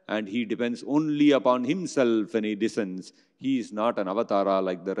independent, and he depends only upon himself when he descends. He is not an avatara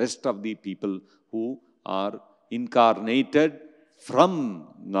like the rest of the people who are incarnated from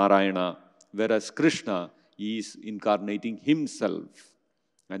Narayana, whereas Krishna is incarnating himself.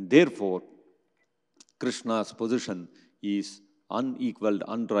 And therefore, Krishna's position is unequaled,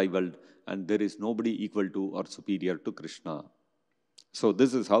 unrivaled, and there is nobody equal to or superior to Krishna. So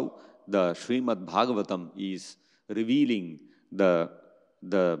this is how the Srimad Bhagavatam is revealing the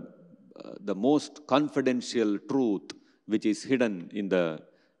most confidential truth which is hidden in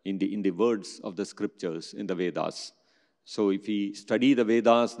the words of the scriptures, in the Vedas. So if we study the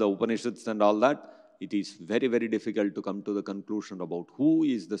Vedas, the Upanishads and all that, it is very, very difficult to come to the conclusion about who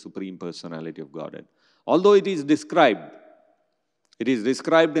is the Supreme Personality of Godhead. Although it is described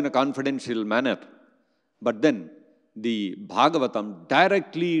in a confidential manner, but then the Bhagavatam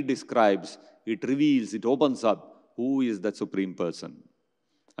directly describes, it reveals, it opens up who is that Supreme Person.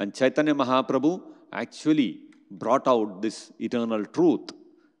 And Chaitanya Mahaprabhu actually brought out this eternal truth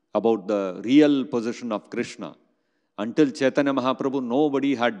about the real position of Krishna. Until Chaitanya Mahaprabhu,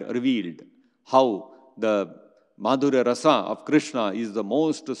 nobody had revealed how the Madhurya Rasa of Krishna is the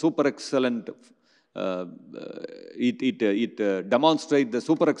most super excellent. It demonstrates the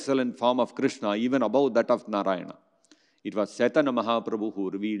super excellent form of Krishna even above that of Narayana. It was Chaitanya Mahaprabhu who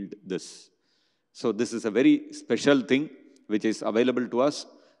revealed this. So this is a very special thing which is available to us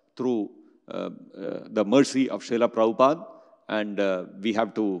through the mercy of Srila Prabhupada, and we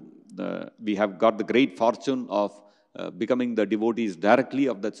have got the great fortune of becoming the devotees directly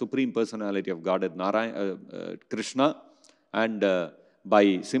of the Supreme Personality of Godhead, Krishna, and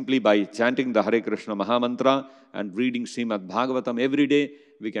simply by chanting the Hare Krishna Mahamantra and reading Srimad Bhagavatam every day,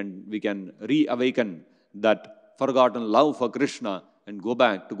 we can reawaken that forgotten love for Krishna and go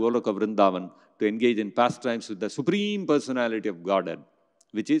back to Goloka Vrindavan to engage in pastimes with the Supreme Personality of Godhead,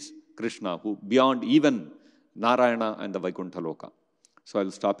 which is Krishna, who beyond even Narayana and the Vaikuntha Loka. So I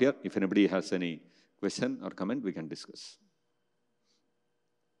will stop here. If anybody has any question or comment, we can discuss.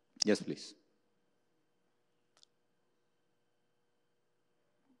 Yes, please.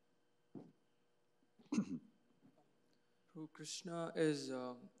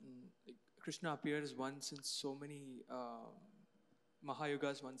 Krishna appears once in so many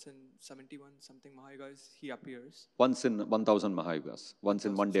Mahayugas, once in 71 something Mahayugas he appears. Once in 1000 Mahayugas, once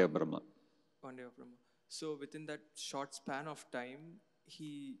in one day of Brahma. One day of Brahma. So within that short span of time,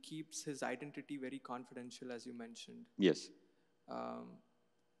 he keeps his identity very confidential, as you mentioned. Yes.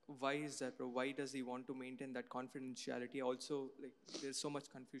 Why is that? Why does he want to maintain that confidentiality? Also, there's so much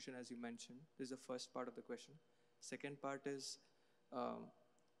confusion, as you mentioned. This is the first part of the question. Second part is,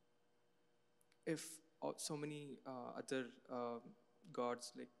 if so many other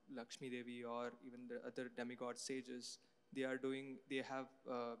gods like Lakshmi Devi or even the other demigod sages, they have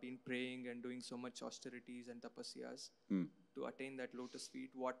been praying and doing so much austerities and tapasyas to attain that lotus feet.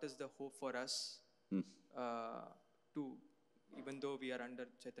 What is the hope for us even though we are under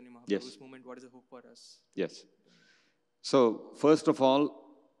Chaitanya Mahaprabhu's movement, what is the hope for us? Yes. So, first of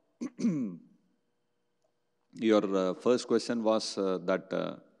all, your first question was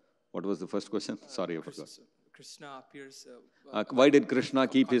what was the first question? Sorry, I forgot. Krishna appears... why did Krishna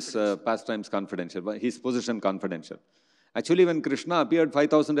keep his pastimes confidential? His position confidential? Actually, when Krishna appeared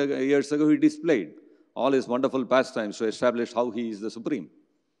 5,000 years ago, he displayed all his wonderful pastimes to establish how he is the Supreme.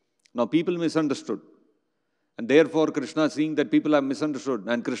 Now, people misunderstood. And therefore, Krishna, seeing that people have misunderstood,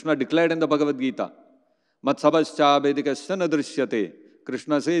 and Krishna declared in the Bhagavad Gita, Mat sabascha vedikasya drishyate.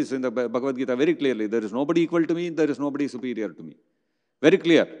 Krishna says in the Bhagavad Gita very clearly, there is nobody equal to me, there is nobody superior to me. Very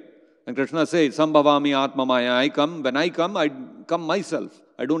clear. And Krishna says, Sambhavami Atma Maya, I come, when I come myself.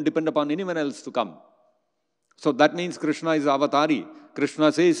 I don't depend upon anyone else to come. So that means Krishna is avatari.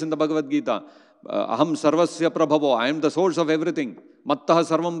 Krishna says in the Bhagavad Gita, Aham sarvasya prabhavo, I am the source of everything. Mattaha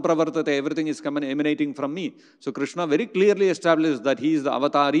sarvam pravartate, everything is emanating from me. So Krishna very clearly established that he is the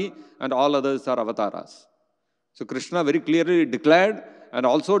avatari and all others are avataras. So Krishna very clearly declared and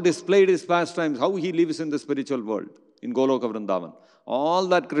also displayed his pastimes, how he lives in the spiritual world, in Goloka Vrindavan. All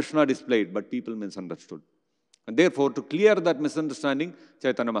that Krishna displayed, but people misunderstood. And therefore, to clear that misunderstanding,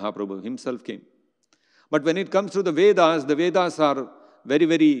 Chaitanya Mahaprabhu himself came. But when it comes to the Vedas are very,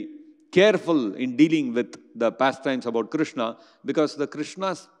 very careful in dealing with the pastimes about Krishna, because the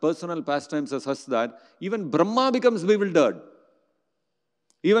Krishna's personal pastimes are such that even Brahma becomes bewildered.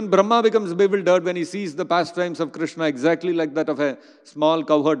 Even Brahma becomes bewildered when he sees the pastimes of Krishna exactly like that of a small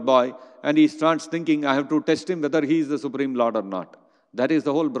cowherd boy, and he starts thinking, I have to test him whether he is the Supreme Lord or not. That is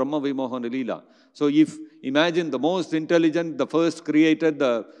the whole Brahma Vimohana Leela. So if imagine the most intelligent, the first created,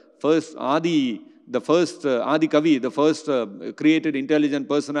 the first Adi Kavi, the first created intelligent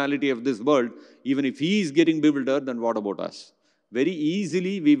personality of this world, even if he is getting bewildered, then what about us? Very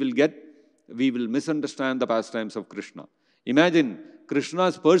easily we will misunderstand the pastimes of Krishna. Imagine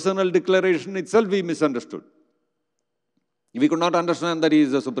Krishna's personal declaration itself we misunderstood. We could not understand that he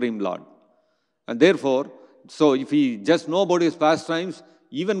is the Supreme Lord. And therefore, so if we just know about his pastimes,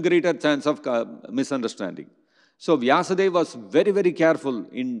 even greater chance of misunderstanding. So Vyasadeva was very, very careful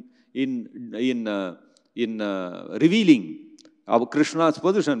in revealing our Krishna's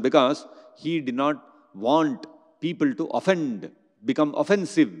position, because he did not want people to become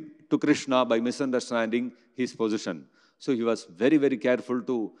offensive to Krishna by misunderstanding his position. So he was very, very careful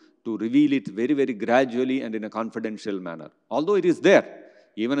to reveal it very, very gradually and in a confidential manner. Although it is there,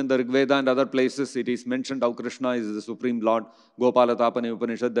 even in the Rig Veda and other places, it is mentioned how Krishna is the Supreme Lord. Gopalatapani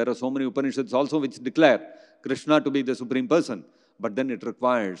Upanishad, there are so many Upanishads also which declare Krishna to be the Supreme Person. But then it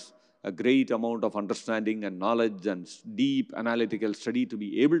requires a great amount of understanding and knowledge and deep analytical study to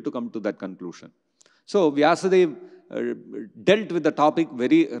be able to come to that conclusion. So Vyasadeva dealt with the topic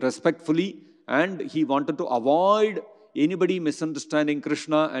very respectfully, and he wanted to avoid anybody misunderstanding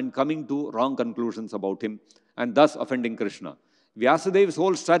Krishna and coming to wrong conclusions about him and thus offending Krishna. Vyasadeva's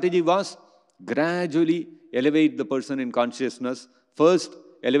whole strategy was gradually elevate the person in consciousness. First,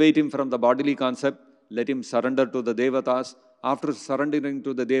 elevate him from the bodily concept, let him surrender to the Devatas. After surrendering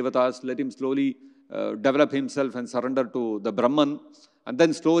to the Devatas, let him slowly develop himself and surrender to the Brahman. And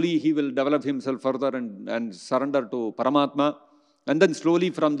then slowly he will develop himself further and surrender to Paramatma. And then slowly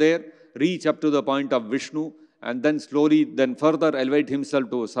from there, reach up to the point of Vishnu. And then slowly, then further elevate himself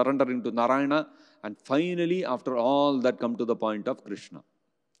to surrender into Narayana. And finally, after all that, come to the point of Krishna.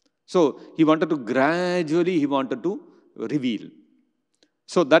 So he wanted to gradually, reveal.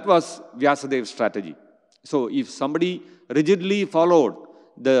 So that was Vyasadeva's strategy. So if somebody rigidly followed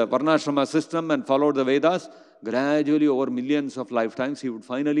the Varnashrama system and followed the Vedas, gradually over millions of lifetimes, he would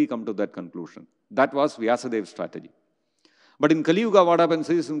finally come to that conclusion. That was Vyasadeva's strategy. But in Kali Yuga, what happens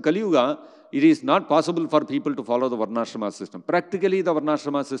is, in Kali Yuga, it is not possible for people to follow the Varnashrama system. Practically, the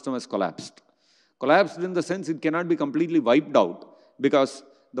Varnashrama system has collapsed. Collapsed in the sense it cannot be completely wiped out, because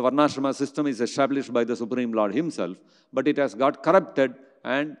the Varnashrama system is established by the Supreme Lord himself, but it has got corrupted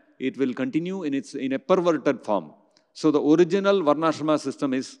and it will continue in a perverted form. So the original Varnashrama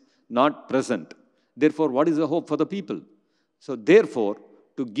system is not present. Therefore, what is the hope for the people? So therefore,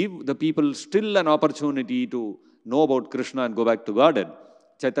 to give the people still an opportunity to know about Krishna and go back to Godhead,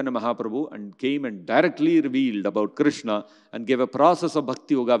 Chaitanya Mahaprabhu came and directly revealed about Krishna and gave a process of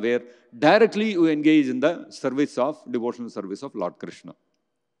Bhakti Yoga where directly you engage in the devotional service of Lord Krishna.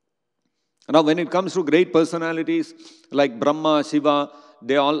 Now, when it comes to great personalities like Brahma, Shiva,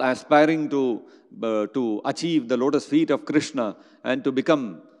 they all aspiring to achieve the lotus feet of Krishna and to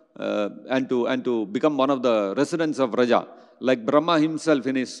become one of the residents of Raja. Like Brahma himself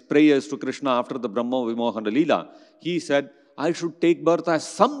in his prayers to Krishna after the Brahma Vimohana Leela, he said, I should take birth as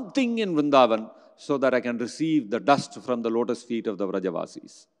something in Vrindavan so that I can receive the dust from the lotus feet of the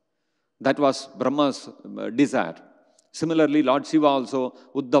Vrajavasis. That was Brahma's desire. Similarly, Lord Shiva also,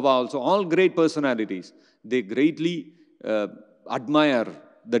 Uddhava also, all great personalities, they greatly admire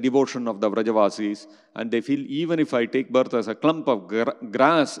the devotion of the Vrajavasis, and they feel, even if I take birth as a clump of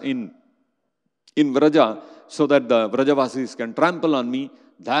grass in Vraja, so that the Vrajavasis can trample on me,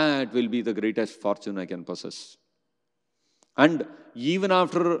 that will be the greatest fortune I can possess. And even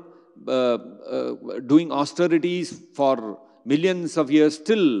after doing austerities for millions of years,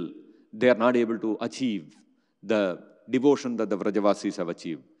 still they are not able to achieve the devotion that the Vrajavasis have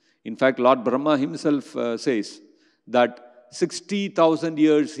achieved. In fact, Lord Brahma himself says that 60,000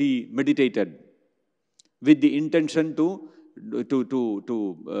 years he meditated with the intention to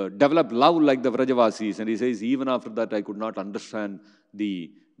develop love like the Vrajavasis. And he says, even after that, I could not understand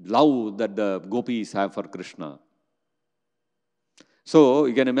the love that the gopis have for Krishna. So,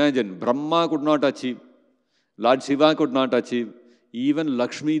 you can imagine, Brahma could not achieve, Lord Shiva could not achieve, even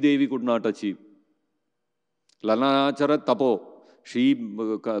Lakshmi Devi could not achieve. Lanachara Tapo, she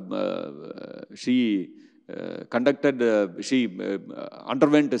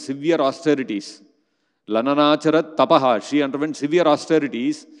underwent severe austerities. Lananacharat Tapaha, she underwent severe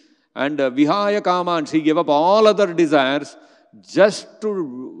austerities, and Vihaya Kaman, she gave up all other desires just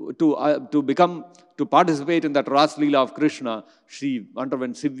to participate in that Ras Leela of Krishna. She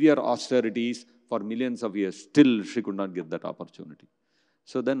underwent severe austerities for millions of years. Still, she could not get that opportunity.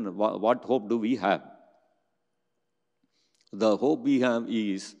 So then, what hope do we have? The hope we have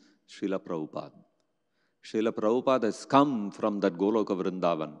is Srila Prabhupada. Srila Prabhupada has come from that Goloka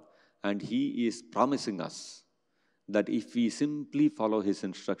Vrindavan, and he is promising us that if we simply follow his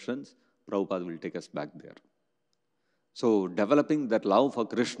instructions, Prabhupada will take us back there. So developing that love for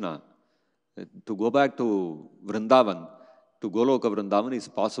Krishna, to go back to Vrindavan, to Goloka Vrindavan, is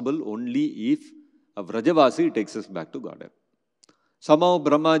possible only if a Vrajavasi takes us back to Godhead. Somehow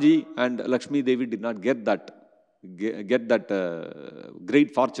Brahmaji and Lakshmi Devi did not get that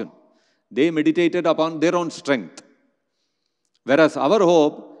great fortune. They meditated upon their own strength. Whereas our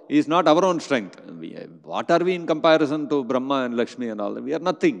hope is not our own strength. What are we in comparison to Brahma and Lakshmi and all that? We are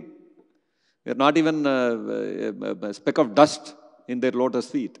nothing. We are not even a speck of dust in their lotus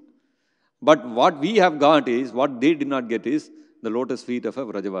feet. But what we have got is, what they did not get is, the lotus feet of a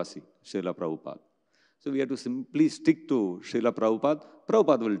Vrajavasi, Srila Prabhupada. So we have to simply stick to Srila Prabhupada.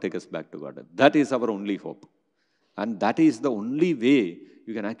 Prabhupada will take us back to Godhead. That is our only hope. And that is the only way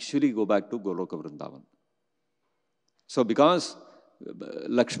you can actually go back to Goloka Vrindavan. So because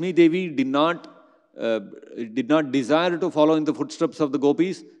Lakshmi Devi did not desire to follow in the footsteps of the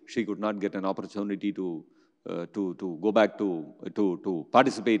gopis, she could not get an opportunity to go back to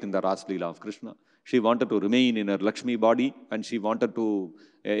participate in the Ras Leela of Krishna. She wanted to remain in her Lakshmi body, and she wanted to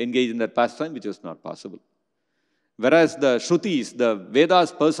engage in that pastime, which was not possible. Whereas the Shrutis, the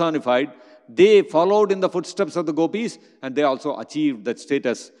Vedas personified, they followed in the footsteps of the gopis, and they also achieved that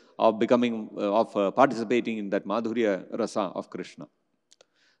status of participating in that Madhurya Rasa of Krishna.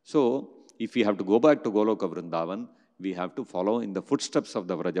 So, if we have to go back to Goloka Vrindavan, we have to follow in the footsteps of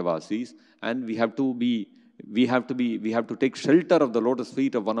the Vrajavasis, and we have to take shelter of the lotus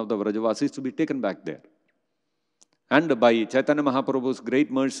feet of one of the Vrajavasis to be taken back there. And by Chaitanya Mahaprabhu's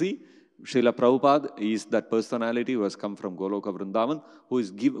great mercy, Srila Prabhupada is that personality who has come from Goloka Vrindavan, who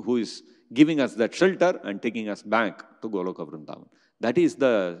is giving us that shelter and taking us back to Goloka Vrindavan. That is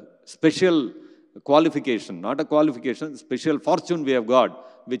the special qualification, not a qualification, special fortune we have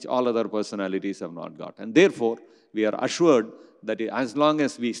got, which all other personalities have not got. And therefore, we are assured that as long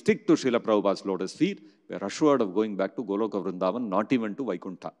as we stick to Srila Prabhupada's lotus feet, we are assured of going back to Goloka Vrindavan, not even to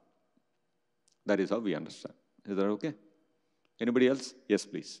Vaikuntha. That is how we understand. Is that okay? Anybody else? Yes,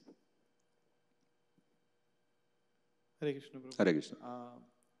 please. Hare Krishna, Prabhu. Hare Krishna.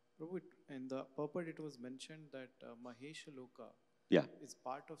 Prabhu, in the purport it was mentioned that Mahesha Loka is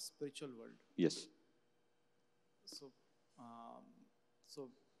part of spiritual world. Yes. So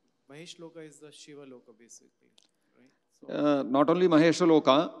Mahesh Loka is the Shiva Loka basically, right? So, not only Mahesha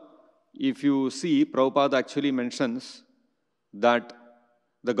Loka, if you see, Prabhupada actually mentions that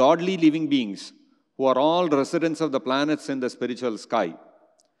the godly living beings, who are all residents of the planets in the spiritual sky,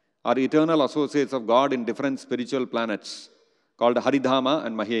 are eternal associates of God in different spiritual planets called Haridhama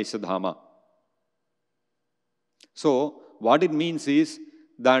and Mahesha Dhama. So, what it means is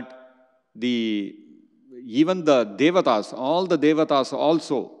that even the Devatas, all the Devatas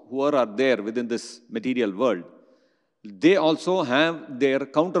also who are there within this material world, they also have their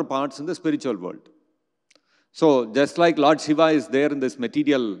counterparts in the spiritual world. So, just like Lord Shiva is there in this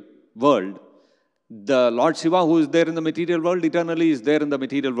material world, the Lord Shiva who is there in the material world eternally is there in the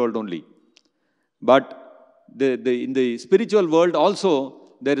material world only. But in the spiritual world also,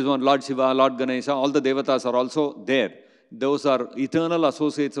 there is one Lord Shiva, Lord Ganesha, all the Devatas are also there. Those are eternal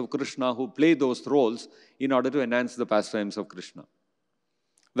associates of Krishna who play those roles in order to enhance the pastimes of Krishna.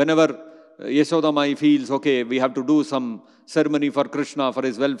 Whenever Yashoda Mai feels, okay, we have to do some ceremony for Krishna, for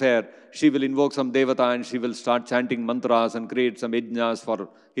his welfare, she will invoke some Devata and she will start chanting mantras and create some yajnas for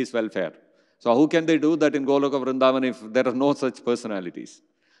his welfare. So how can they do that in Goloka Vrindavan if there are no such personalities?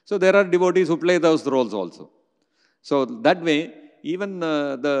 So there are devotees who play those roles also. So that way, even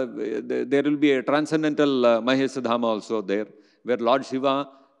there will be a transcendental Mahesha Dhama also there, where Lord Shiva,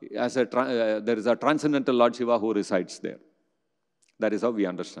 there is a transcendental Lord Shiva who resides there. That is how we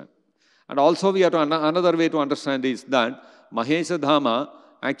understand. And also we have to, another way to understand is that Mahesha Dhama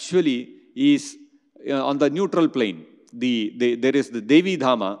actually is on the neutral plane. There is the Devi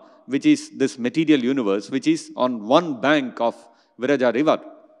Dhama, which is this material universe, which is on one bank of Viraja river.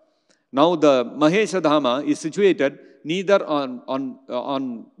 Now the Mahesha Dhama is situated neither on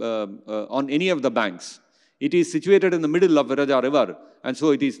any of the banks. It is situated in the middle of Viraja river, and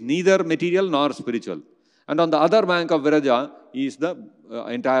so it is neither material nor spiritual. And on the other bank of Viraja is the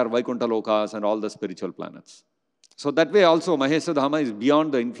entire Vaikuntha Lokas and all the spiritual planets. So that way also Mahesha Dhama is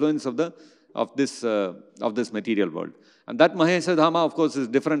beyond the influence of this material world. And that Mahesha Dhama, of course, is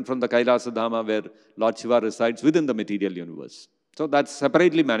different from the Kailasa Dhama, where Lord Shiva resides within the material universe. So that's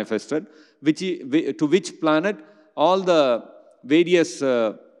separately manifested, to which planet all the various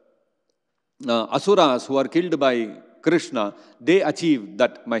asuras who are killed by Krishna, they achieve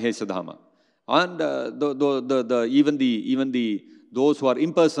that Mahesha Dhama. And those who are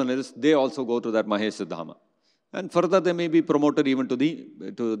impersonalists, they also go to that Mahesha Dhama. And further, they may be promoted even to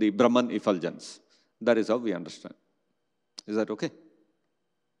the Brahman effulgence. That is how we understand. Is that okay?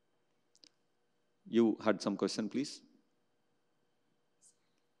 You had some question, please?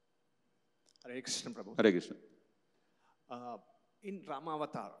 Hare Krishna, Prabhu. Hare Krishna. In Rama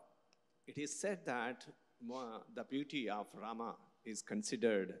Avatar, it is said that the beauty of Rama is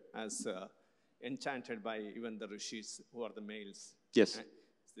considered as enchanted by even the rishis who are the males. Yes.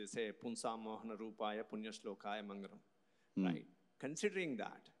 They say, Punsa Mohana Rupaya Punyashlokaya Mangaram. Right. Considering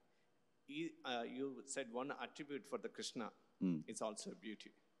that, you said one attribute for the Krishna is also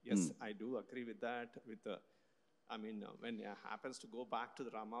beauty. Yes, I do agree with that. When it happens to go back to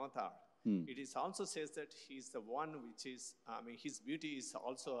the Rama Avatar, it is also says that he is the one which is, his beauty is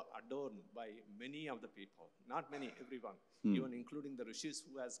also adorned by many of the people. Not many, everyone. Even including the rishis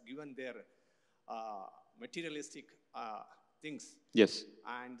who has given their materialistic things. Yes.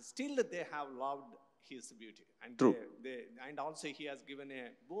 And still they have loved his beauty. And true. And also he has given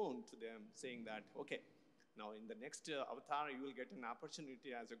a boon to them, saying that, okay, now in the next avatar you will get an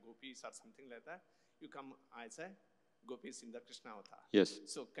opportunity as a gopis or something like that. You come as a gopis in the Krishna avatar. Yes.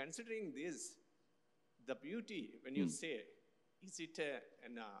 So considering this, the beauty, when you say, is it a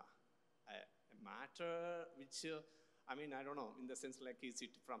matter which, I don't know, in the sense like, is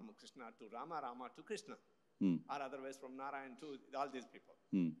it from Krishna to Rama, Rama to Krishna? Or otherwise from Narayan to all these people?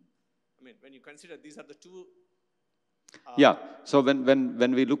 When you consider these are the two... yeah, so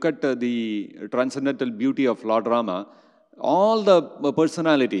when we look at the transcendental beauty of Lord Rama, all the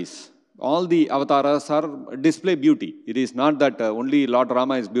personalities, all the avatars are display beauty. It is not that only Lord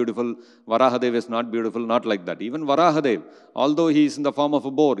Rama is beautiful, Varahadev is not beautiful, not like that. Even Varahadev, although he is in the form of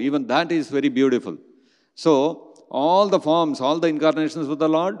a boar, even that is very beautiful. So, all the forms, all the incarnations of the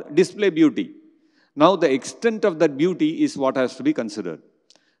Lord display beauty. Now, the extent of that beauty is what has to be considered.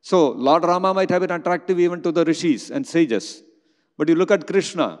 So, Lord Rama might have been attractive even to the rishis and sages. But you look at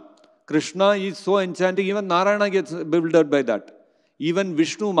Krishna. Krishna is so enchanting, even Narayana gets bewildered by that. Even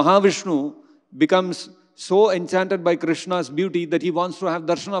Vishnu, Mahavishnu, becomes so enchanted by Krishna's beauty that he wants to have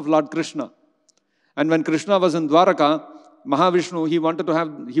darshan of Lord Krishna. And when Krishna was in Dwaraka, Mahavishnu, he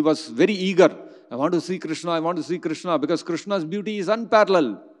was very eager. I want to see Krishna, because Krishna's beauty is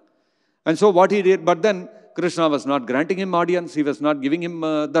unparalleled. And so what he did, but then Krishna was not granting him audience, he was not giving him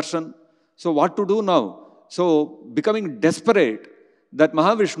darshan. So what to do now? So becoming desperate, that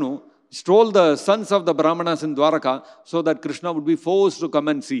Mahavishnu stole the sons of the Brahmanas in Dwaraka so that Krishna would be forced to come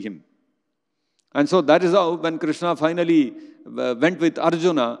and see him. And so that is how when Krishna finally went with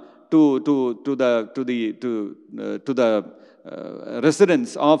Arjuna to the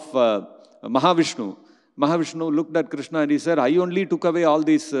residence of Mahavishnu, Mahavishnu looked at Krishna and he said, I only took away all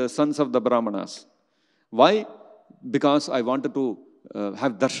these sons of the Brahmanas. Why? Because I wanted to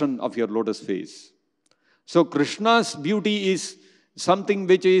have darshan of your lotus face. So Krishna's beauty is something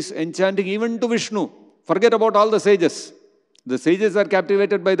which is enchanting even to Vishnu. Forget about all the sages. The sages are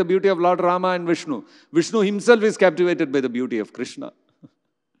captivated by the beauty of Lord Rama and Vishnu. Vishnu himself is captivated by the beauty of Krishna.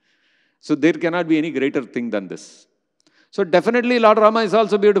 So there cannot be any greater thing than this. So definitely Lord Rama is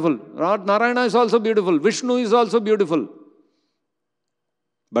also beautiful. Lord Narayana is also beautiful. Vishnu is also beautiful.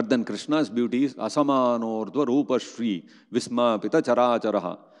 But then Krishna's beauty is asamanordva rupa shri visma pita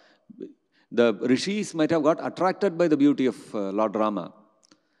characharaha. The rishis might have got attracted by the beauty of Lord Rama.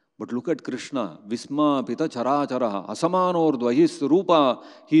 But look at Krishna, Visma Pita Characharaha, Asamanordva, his Rupa,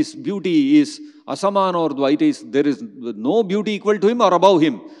 his beauty is Asamanordva. There is no beauty equal to him or above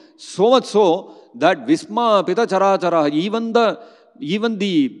him. So much so that Visma Pita Characharaha, even the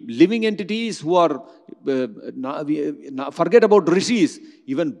living entities who are, forget about rishis,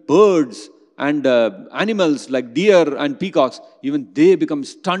 even birds and animals like deer and peacocks, even they become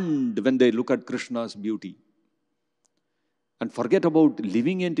stunned when they look at Krishna's beauty. And forget about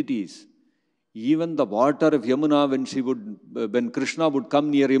living entities. Even the water of Yamuna, when Krishna would come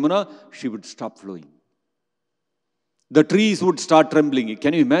near Yamuna, she would stop flowing. The trees would start trembling.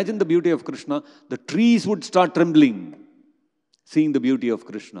 Can you imagine the beauty of Krishna? The trees would start trembling, seeing the beauty of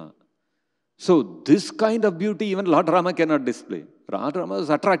Krishna. So this kind of beauty even Lord Rama cannot display. Lord Rama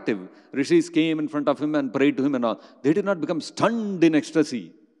was attractive. Rishis came in front of him and prayed to him and all. They did not become stunned in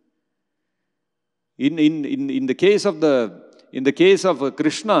ecstasy. In the case of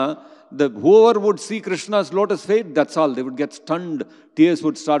Krishna, whoever would see Krishna's lotus feet, that's all. They would get stunned. Tears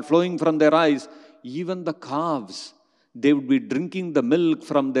would start flowing from their eyes. Even the calves, they would be drinking the milk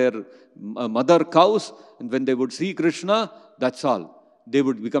from their mother cows. And when they would see Krishna, that's all. They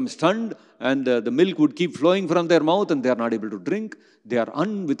would become stunned and the milk would keep flowing from their mouth and they are not able to drink. They are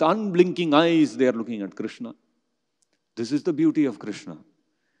with unblinking eyes, they are looking at Krishna. This is the beauty of Krishna.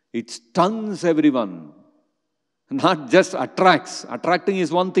 It stuns everyone. Not just attracts. Attracting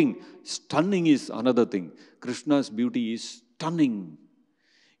is one thing. Stunning is another thing. Krishna's beauty is stunning.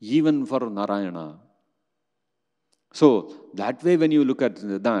 Even for Narayana. So, that way when you look at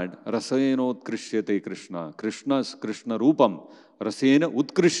that, Rasena Utkrishyate Krishna. Krishna's Krishna Rupam. Rasena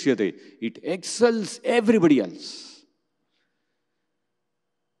Utkrishyate. It excels everybody else.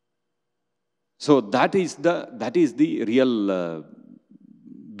 So, that is the real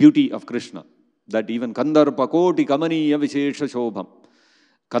beauty of Krishna. That even Kandarpa Koti Kamaniya Vishesha Shobham.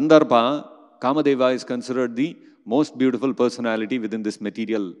 Kandarpa, Kamadeva is considered the most beautiful personality within this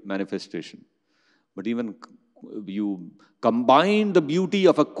material manifestation. But even you combine the beauty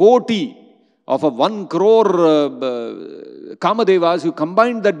of a Koti, of a 1 crore Kamadevas, you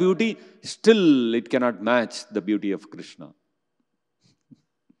combine that beauty, still it cannot match the beauty of Krishna.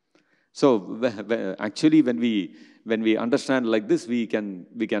 So actually when we understand like this, we can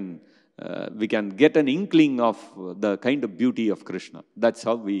get an inkling of the kind of beauty of Krishna. That's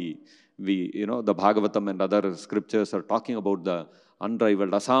how the Bhagavatam and other scriptures are talking about the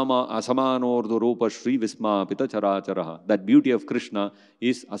unrivaled asamanordva rupa Sri Visma Pita Characharaha. That beauty of Krishna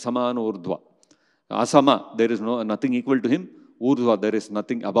is asamanordva. Asama, there is nothing equal to him. Urdhva, there is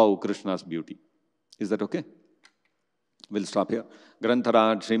nothing above Krishna's beauty. Is that okay? We'll stop here.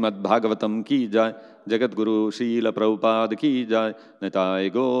 Grantharaj Srimad Bhagavatam ki jai, Jagat Guru Srila Prabhupada ki jai,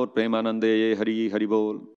 Nitai Gaur Premanande Hari Hari Bol.